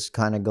with just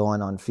kind of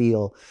going on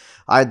feel.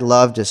 I'd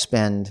love to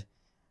spend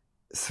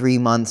 3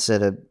 months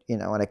at a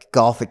in a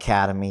golf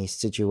academy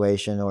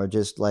situation, or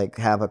just like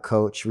have a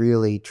coach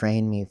really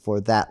train me for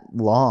that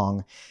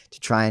long to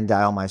try and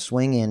dial my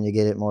swing in to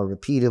get it more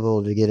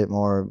repeatable, to get it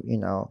more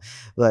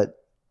But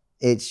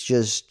it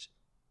just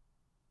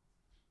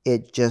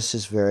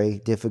is very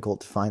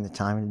difficult to find the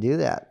time to do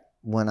that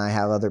when I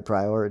have other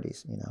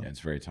priorities, Yeah, it's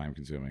very time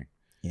consuming.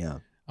 Yeah.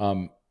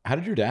 How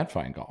did your dad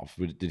find golf?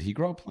 Did he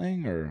grow up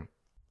playing, or?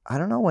 I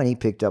don't know when he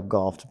picked up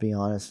golf, to be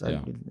honest.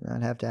 Yeah.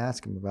 I'd have to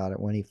ask him about it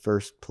when he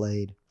first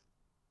played.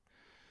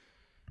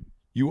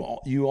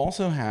 You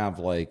also have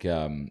like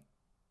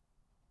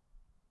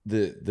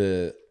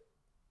the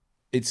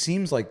it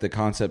seems like the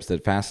concepts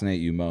that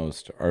fascinate you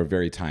most are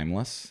very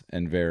timeless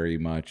and very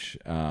much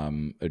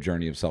a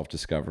journey of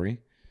self-discovery.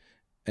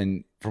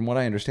 And from what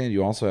I understand,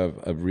 you also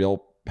have a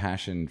real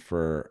passion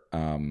for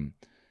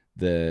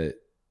the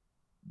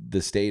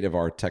state of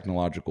our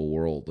technological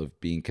world of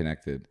being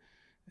connected.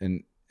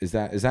 And is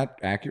that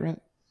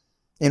accurate?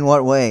 In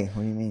what way?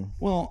 What do you mean?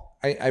 Well,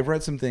 I've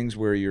read some things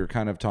where you're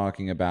kind of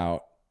talking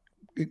about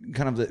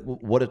kind of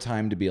what a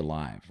time to be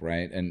alive,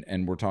 right?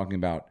 And we're talking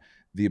about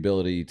the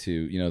ability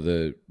to,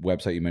 the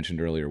website you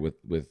mentioned earlier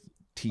with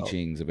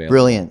teachings available.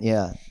 Brilliant,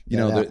 yeah.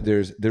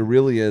 There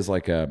really is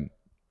like a,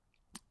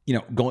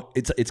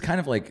 it's kind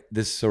of like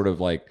this sort of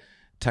like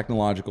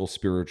technological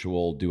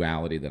spiritual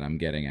duality that I'm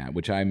getting at,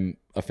 which I'm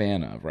a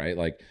fan of, right?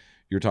 Like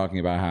you're talking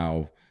about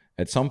how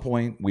at some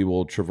point we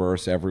will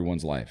traverse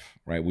everyone's life,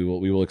 right? We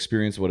will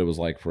experience what it was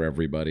like for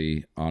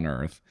everybody on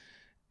Earth.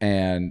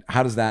 And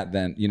how does that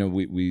then,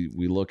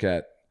 we look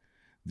at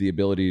the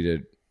ability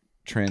to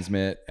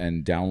transmit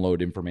and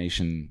download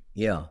information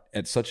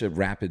at such a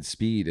rapid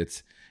speed.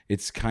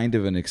 It's kind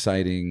of an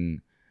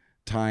exciting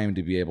time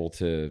to be able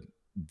to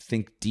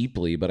think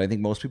deeply, but I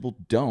think most people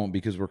don't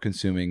because we're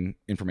consuming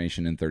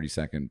information in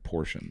 30-second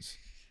portions.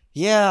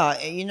 Yeah,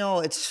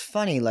 it's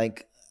funny.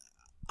 Like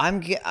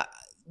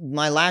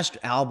my last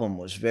album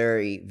was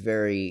very,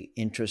 very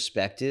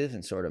introspective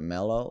and sort of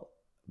mellow,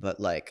 but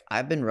like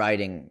I've been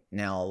writing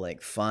now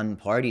like fun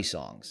party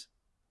songs.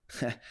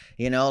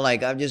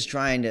 Like I'm just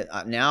trying to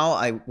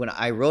when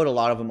I wrote a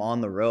lot of them on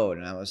the road,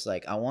 and I was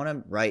like, I want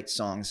to write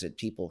songs that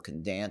people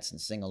can dance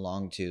and sing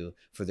along to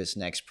for this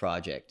next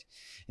project.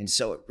 And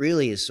so it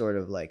really is sort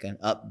of like an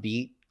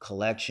upbeat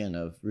collection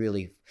of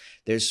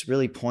there's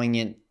really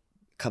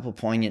couple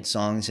poignant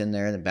songs in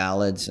there, the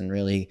ballads, and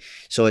really,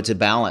 so it's a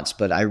balance.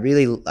 But I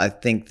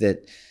think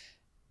that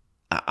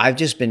I've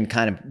just been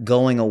kind of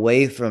going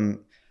away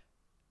from,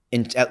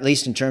 at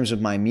least in terms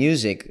of my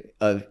music,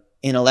 of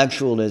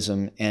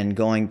intellectualism and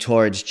going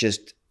towards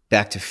just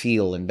back to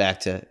feel and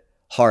back to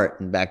heart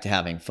and back to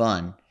having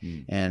fun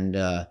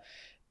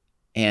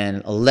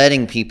and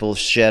letting people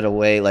shed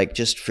away, like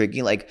just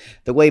freaking, like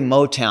the way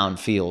Motown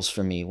feels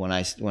for me when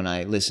I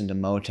listen to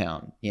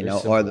Motown,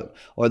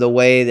 or the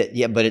way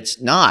that, but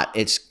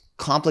it's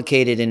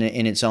complicated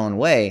in its own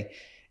way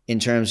in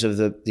terms of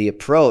the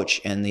approach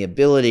and the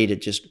ability to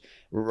just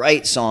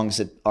write songs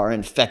that are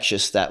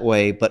infectious that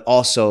way, but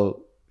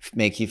also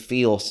make you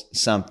feel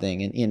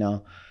something. And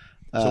so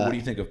what do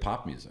you think of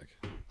pop music?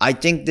 I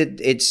think that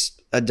it's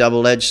a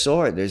double-edged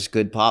sword. There's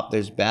good pop,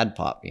 there's bad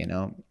pop.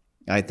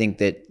 I think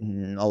that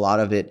a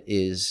lot of it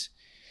is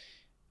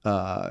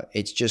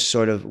it's just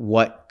sort of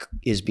what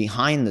is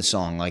behind the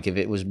song. Like if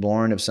it was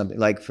born of something,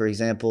 like for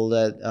example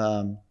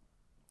that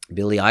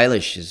Billie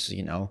Eilish is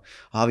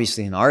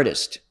obviously an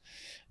artist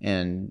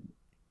and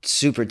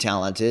super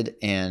talented,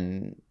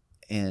 and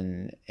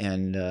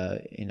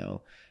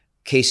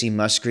Casey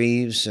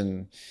Musgraves,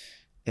 and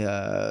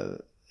I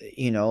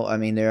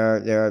mean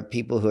there are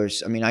people who are,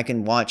 I mean, I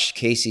can watch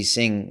Casey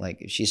sing.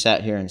 Like if she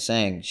sat here and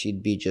sang,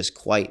 she'd be just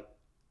quite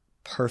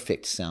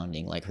perfect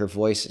sounding. Like her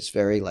voice is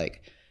very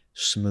like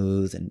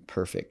smooth and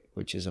perfect,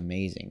 which is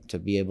amazing to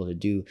be able to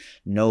do.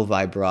 No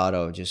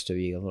vibrato, just to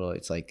be able to,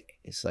 it's like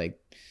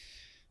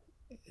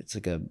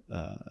a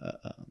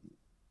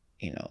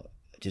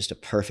just a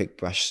perfect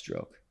brush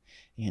stroke,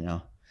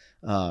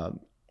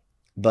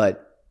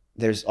 but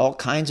there's all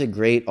kinds of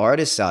great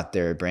artists out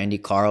there. Brandy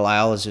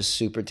Carlisle is just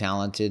super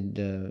talented,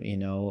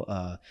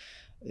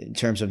 in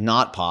terms of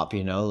not pop,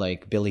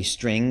 like Billy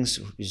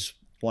Strings is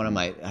one of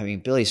my,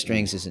 Billy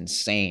Strings is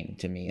insane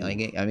to me. Like,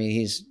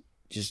 he's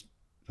just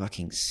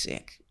fucking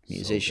sick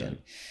musician,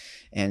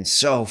 and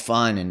so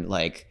fun, and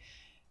like,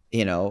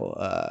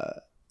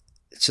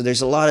 so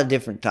there's a lot of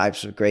different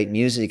types of great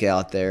music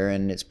out there,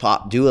 and it's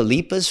pop. Dua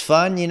Lipa's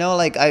fun,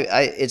 like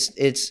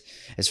it's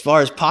as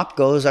far as pop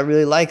goes, I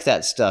really like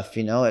that stuff,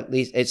 at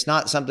least it's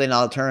not something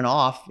I'll turn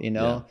off,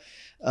 there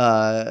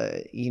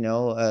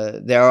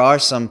are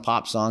some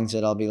pop songs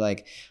that I'll be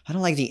like, I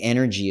don't like the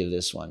energy of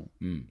this one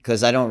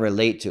because I don't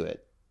relate to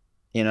it.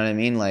 You know what I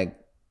mean? Like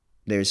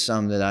there's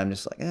some that I'm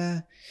just like,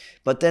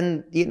 but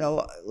then,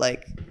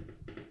 like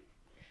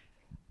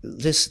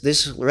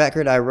this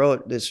record I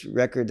wrote, this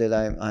record that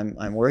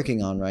I'm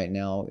working on right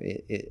now,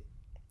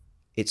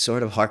 it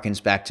sort of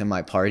harkens back to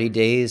my party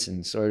days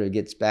and sort of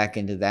gets back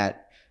into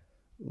that,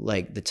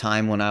 like the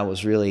time when I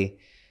was really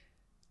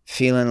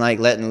feeling like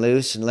letting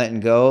loose and letting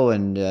go,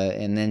 and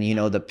then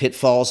the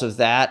pitfalls of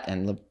that,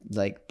 and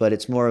like, but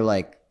it's more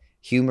like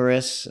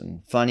humorous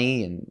and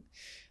funny, and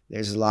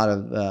there's a lot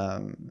of I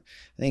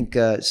think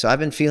so I've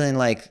been feeling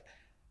like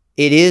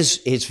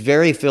it's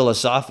very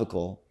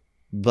philosophical,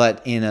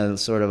 but in a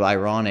sort of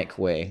ironic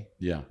way.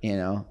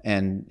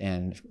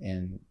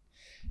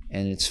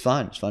 And it's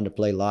fun. It's fun to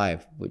play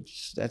live,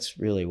 which that's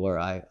really where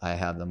I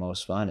have the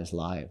most fun, is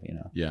live.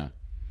 Yeah.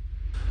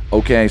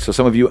 Okay, so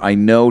some of you I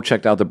know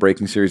checked out the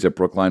Breaking series at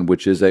Brookline,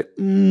 which is a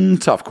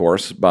tough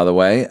course, by the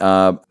way.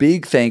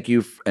 Big thank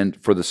you and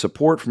for the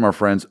support from our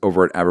friends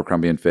over at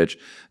Abercrombie and Fitch.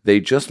 They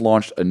just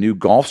launched a new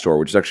golf store,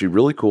 which is actually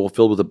really cool,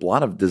 filled with a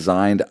lot of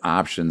designed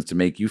options to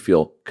make you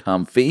feel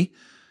comfy,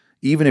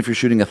 even if you're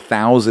shooting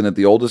 1,000 at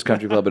the oldest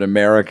country club in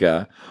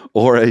America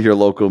or at your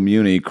local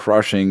muni,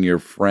 crushing your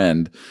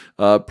friend.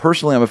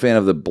 Personally, I'm a fan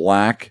of the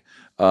black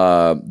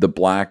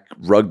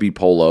rugby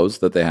polos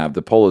that they have.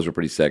 The polos are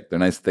pretty sick. They're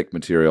nice, thick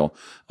material.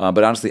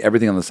 But honestly,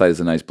 everything on the site is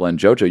a nice blend.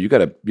 Jojo, you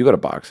got a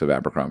box of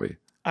Abercrombie.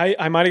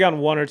 I might have gotten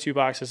 1 or 2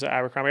 boxes of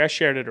Abercrombie. I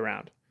shared it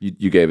around.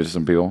 You gave it to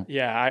some people?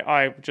 Yeah,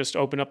 I just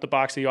opened up the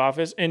box of the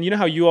office. And you know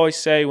how you always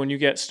say when you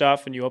get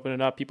stuff and you open it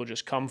up, people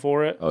just come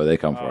for it? Oh, they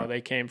come for it. They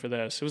came for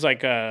this. It was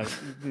like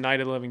Night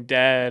of the Living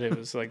Dead. It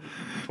was like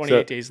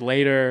 28 days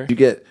later.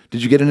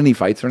 Did you get in any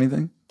fights or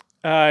anything?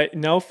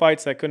 No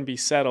fights that couldn't be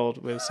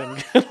settled with some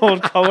good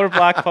old color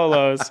black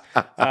polos,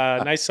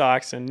 nice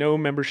socks, and no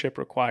membership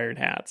required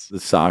hats. The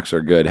socks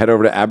are good. Head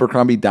over to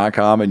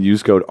Abercrombie.com and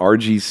use code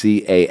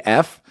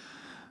RGCAF.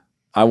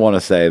 I want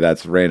to say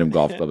that's random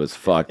golf club as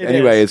fuck.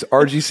 Anyway, it's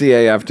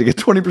RGCAF to get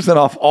 20%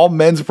 off all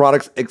men's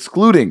products,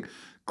 excluding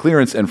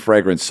clearance and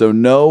fragrance. So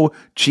no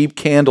cheap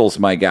candles,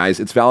 my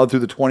guys. It's valid through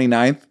the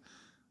 29th.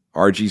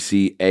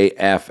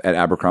 RGCAF at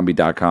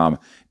Abercrombie.com.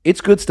 It's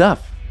good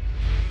stuff.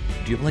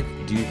 Do you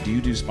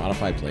do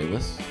Spotify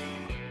playlists?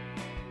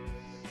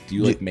 Do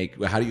you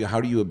make how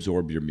do you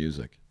absorb your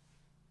music?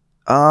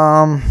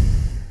 Do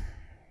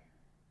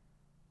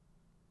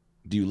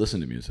you listen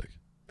to music?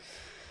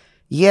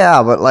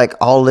 Yeah, but like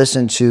I'll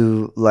listen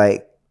to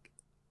like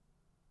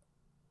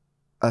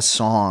a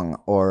song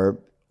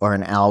or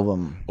an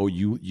album. Oh,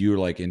 you're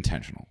like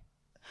intentional.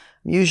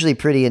 I'm usually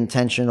pretty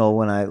intentional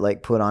when I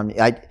like put on.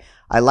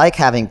 I like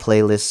having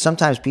playlists.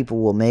 Sometimes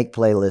people will make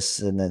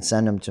playlists and then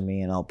send them to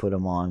me, and I'll put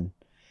them on.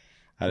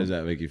 How does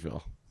that make you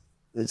feel?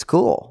 It's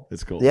cool.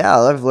 It's cool. Yeah, I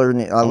love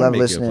learning. I love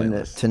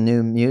listening to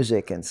new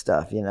music and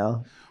stuff. You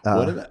know.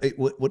 So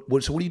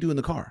what do you do in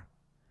the car?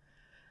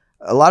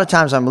 A lot of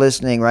times I'm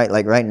listening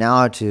right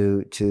now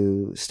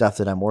to stuff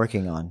that I'm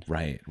working on.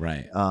 Right.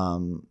 Why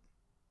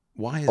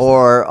is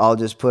or that? I'll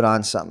just put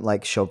on something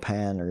like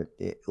Chopin or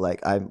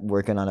like I'm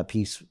working on a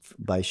piece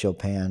by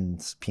Chopin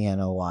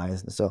piano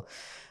wise. So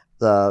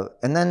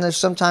and then there's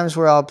sometimes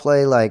where I'll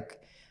play like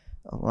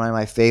one of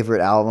my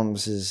favorite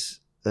albums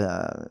is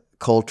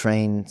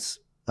Coltrane's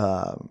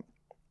The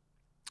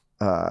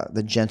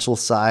Gentle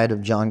Side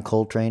of John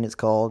Coltrane it's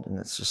called, and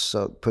it's just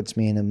so it puts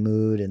me in a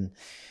mood. And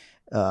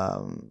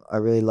I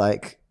really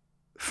like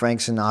Frank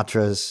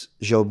Sinatra's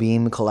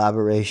Jobim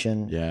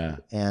collaboration. Yeah.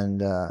 And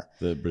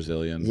the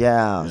Brazilian.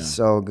 Yeah,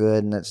 so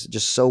good. And it's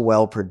just so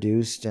well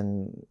produced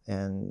and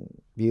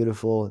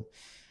beautiful.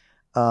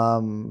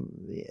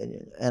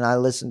 And I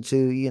listen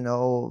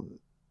to,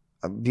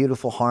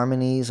 beautiful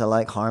harmonies. I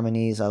like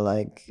harmonies. I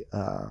like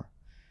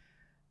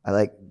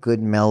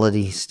good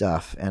melody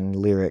stuff and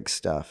lyric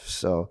stuff.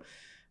 So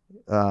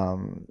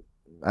I'm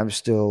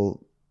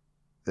still...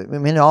 I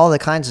mean, all the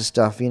kinds of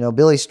stuff.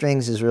 Billy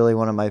Strings is really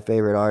one of my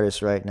favorite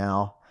artists right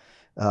now.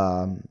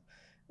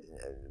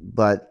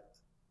 But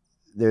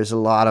there's a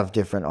lot of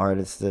different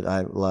artists that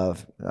I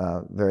love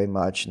very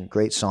much, and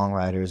great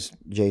songwriters: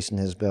 Jason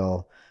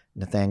Isbell,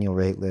 Nathaniel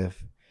Rateliff,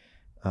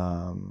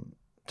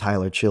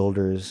 Tyler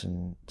Childers,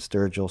 and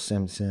Sturgill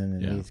Simpson,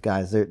 and these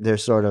guys. They're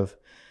sort of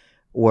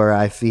where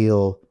I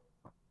feel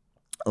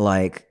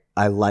like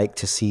I like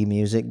to see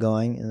music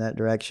going in that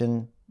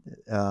direction.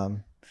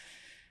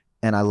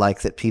 And I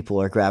like that people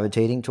are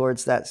gravitating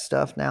towards that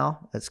stuff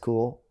now. That's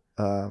cool.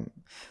 But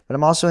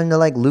I'm also into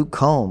like Luke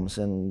Combs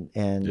and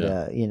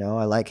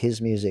I like his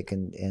music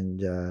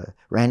and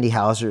Randy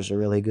Houser's a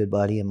really good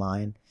buddy of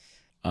mine.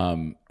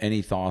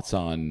 Any thoughts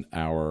on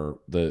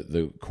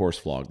the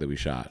course vlog that we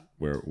shot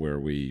where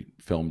we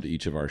filmed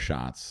each of our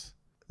shots?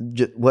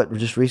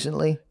 Just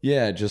recently?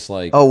 Yeah, just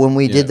like when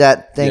we did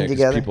that thing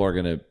together. People are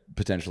gonna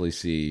potentially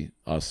see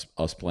us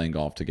playing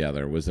golf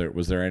together. Is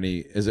there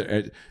any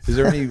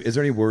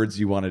words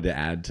you wanted to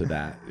add to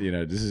that?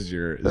 This is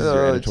your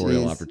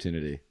editorial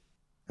opportunity.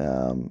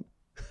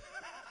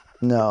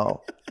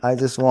 No, I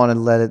just want to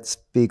let it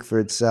speak for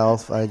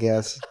itself, I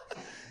guess.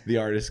 The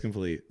art is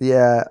complete.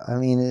 Yeah, I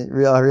mean,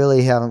 I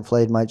really haven't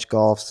played much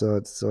golf, so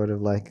it's sort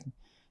of like,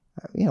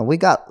 we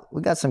got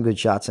some good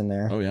shots in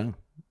there. Oh yeah,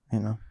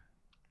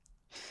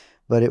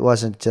 but it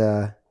wasn't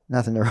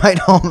nothing to write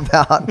home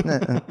about.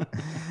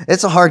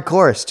 It's a hard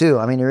course too.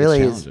 I mean, it really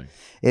is. It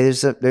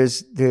is.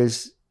 There's.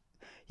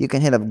 You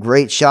can hit a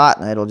great shot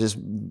and it'll just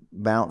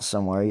bounce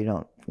somewhere.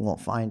 You won't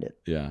find it.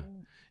 Yeah.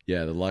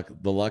 The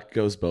luck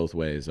goes both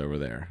ways over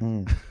there.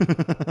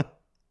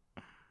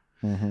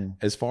 Mm-hmm.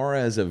 As far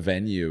as a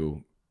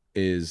venue,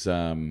 is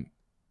the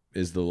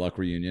Luck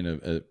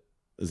Reunion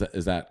is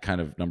that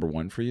kind of number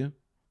one for you?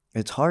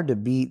 It's hard to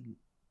beat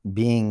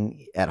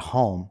being at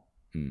home.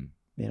 Mm.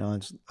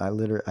 I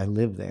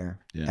live there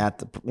at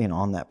the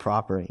on that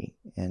property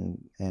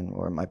and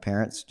where my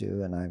parents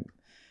do, and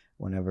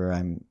whenever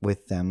I'm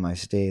with them I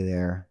stay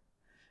there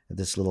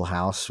this little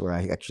house where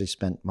I actually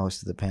spent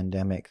most of the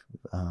pandemic.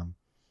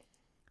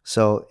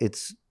 So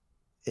it's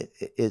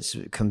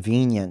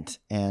convenient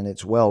and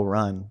it's well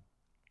run.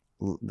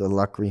 The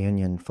Luck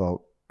Reunion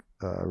folk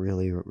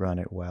really run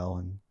it well,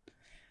 and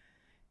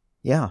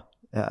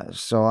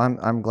so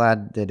I'm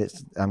glad that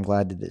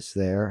it's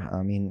there.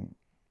 I mean,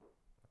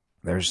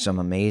 there's some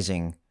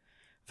amazing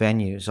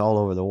venues all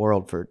over the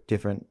world for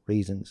different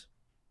reasons.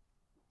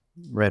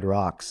 Red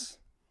Rocks.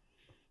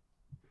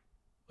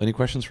 Any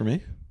questions for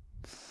me?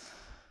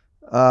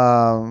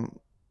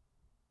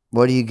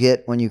 What do you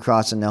get when you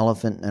cross an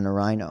elephant and a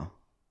rhino?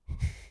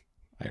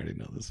 I already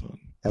know this one.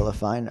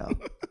 Elephino.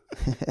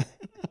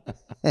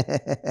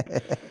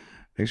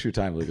 Thanks for your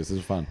time, Lucas. This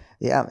was fun.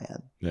 Yeah,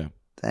 man. Yeah.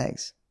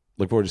 Thanks.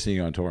 Look forward to seeing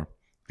you on tour.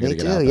 Me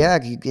too. Yeah.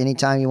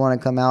 Anytime you want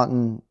to come out,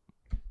 and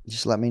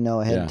just let me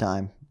know ahead of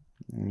time.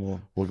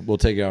 We'll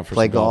take you out for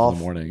play some golf in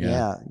the morning.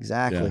 Yeah,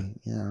 exactly.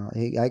 Yeah.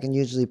 You know, I can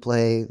usually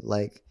play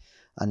like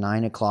a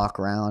 9 o'clock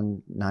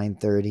round,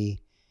 9:30,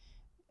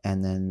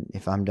 and then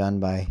if I'm done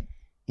by,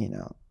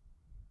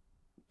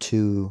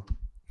 2,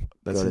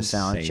 That's go to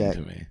sound check.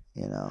 To me.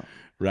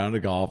 Round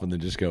of golf and then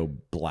just go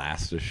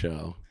blast a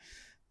show.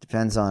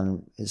 Depends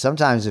on.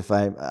 Sometimes if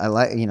I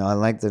like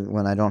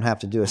when I don't have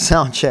to do a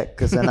sound check,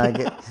 because then I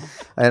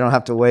don't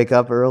have to wake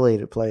up early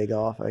to play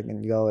golf. I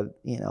can go at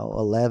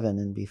 11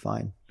 and be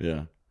fine.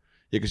 Yeah,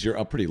 because you're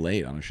up pretty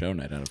late on a show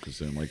night, I would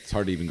presume. Like, it's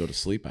hard to even go to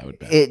sleep, I would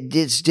bet.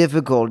 It's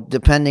difficult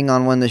depending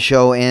on when the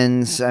show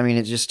ends. I mean,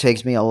 it just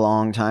takes me a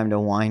long time to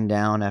wind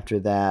down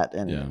after that,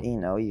 and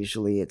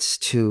usually it's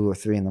 2 or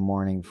 3 in the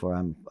morning before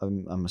I'm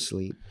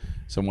asleep.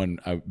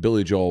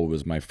 Billy Joel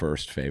was my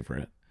first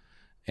favorite.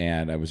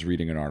 And I was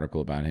reading an article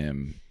about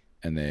him,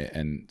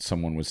 and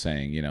someone was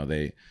saying,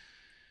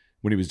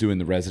 when he was doing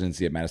the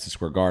residency at Madison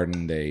Square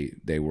Garden,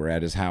 they were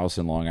at his house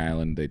in Long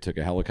Island. They took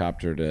a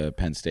helicopter to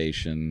Penn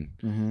Station.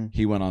 Mm-hmm.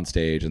 He went on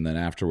stage, and then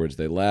afterwards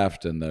they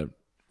left. And the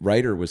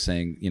writer was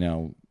saying,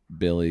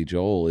 Billy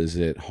Joel, is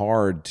it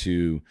hard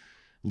to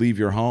leave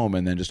your home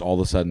and then just all of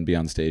a sudden be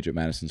on stage at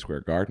Madison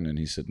Square Garden? And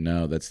he said,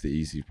 no, that's the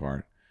easy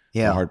part.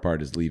 Yeah. The hard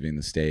part is leaving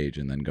the stage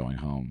and then going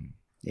home.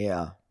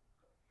 Yeah.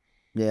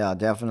 Yeah,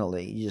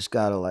 definitely. You just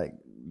gotta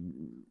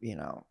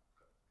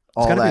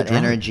all that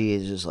energy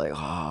is just like,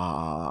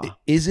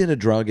 Is it a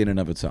drug in and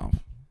of itself?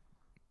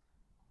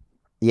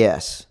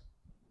 Yes,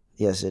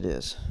 it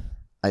is.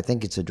 I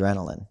think it's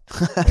adrenaline.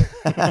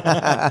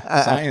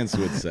 Science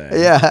would say.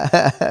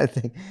 Yeah, I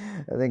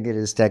think it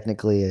is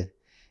technically a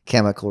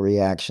chemical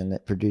reaction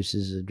that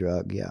produces a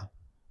drug. Yeah.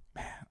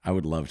 Man, I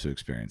would love to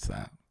experience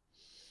that.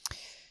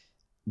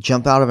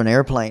 Jump out of an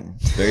airplane.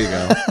 There you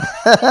go.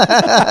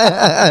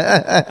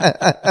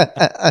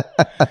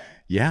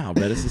 Yeah, I'll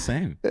bet it's the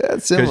same. Yeah,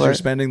 it's similar. Because you're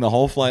spending the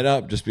whole flight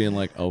up just being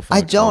like, oh, fuck.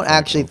 I don't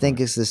actually think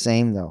it's the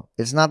same, though.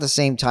 It's not the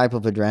same type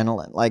of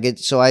adrenaline.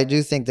 So I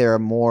do think there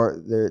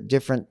are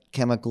different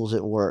chemicals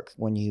at work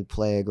when you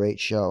play a great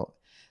show.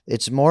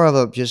 It's more of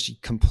a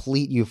just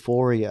complete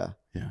euphoria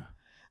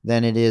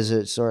than it is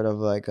a sort of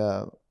like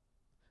a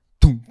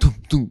doom, doom,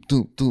 doom,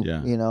 doom, doom.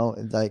 Yeah.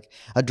 Like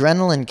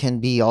adrenaline can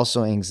be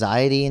also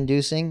anxiety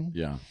inducing.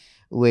 Yeah.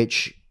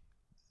 Which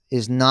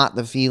is not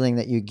the feeling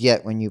that you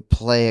get when you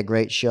play a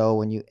great show,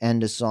 when you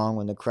end a song,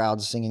 when the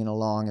crowd's singing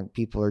along and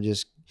people are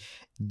just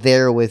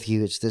there with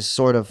you. It's this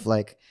sort of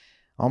like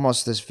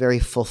almost this very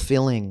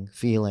fulfilling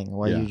feeling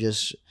where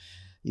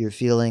you're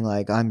feeling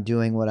like I'm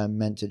doing what I'm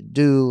meant to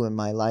do and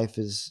my life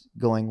is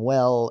going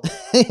well.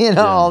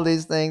 All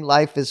these things.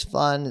 Life is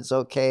fun. It's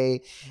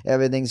okay.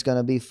 Everything's going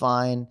to be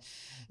fine.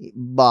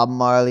 Bob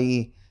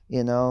Marley,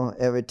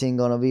 everything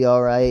going to be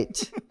all right.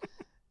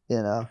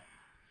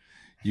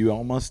 You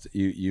almost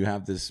you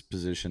have this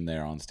position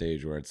there on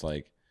stage where it's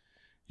like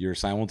you're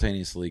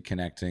simultaneously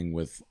connecting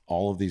with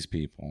all of these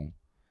people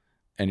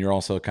and you're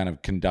also kind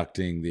of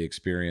conducting the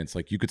experience.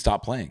 Like you could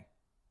stop playing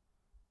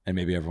and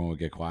maybe everyone would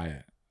get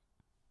quiet.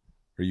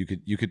 Or you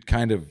could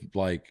kind of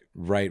like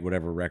write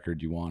whatever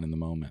record you want in the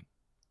moment.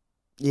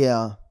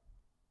 Yeah.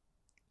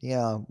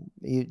 Yeah.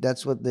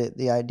 That's what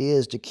the idea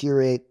is, to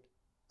curate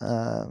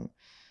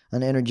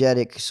an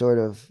energetic sort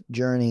of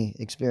journey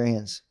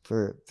experience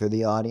for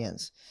the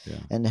audience,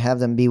 and to have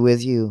them be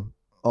with you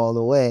all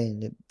the way,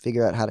 and to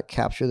figure out how to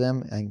capture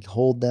them and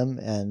hold them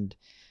and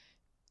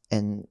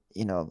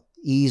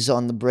ease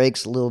on the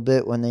brakes a little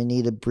bit when they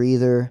need a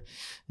breather,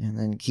 and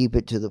then keep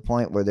it to the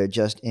point where they're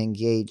just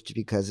engaged,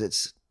 because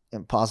it's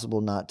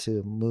impossible not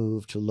to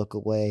move, to look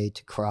away,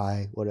 to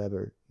cry,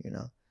 whatever,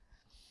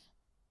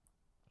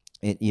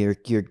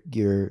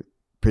 You're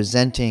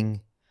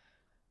presenting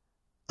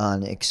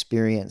an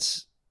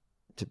experience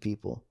to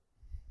people,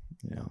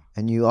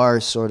 and you are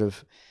sort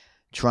of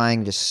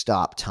trying to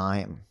stop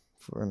time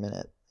for a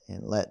minute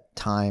and let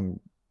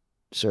time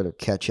sort of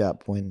catch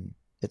up when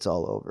it's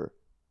all over,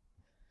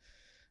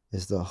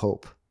 is the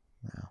hope.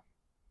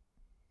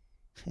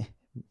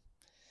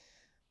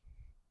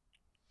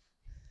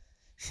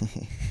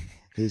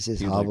 He's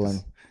just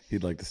hobbling.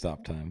 He'd like to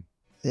stop time.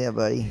 Yeah,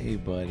 buddy. Hey,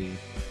 buddy.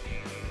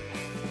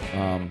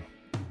 All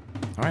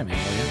right,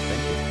 man.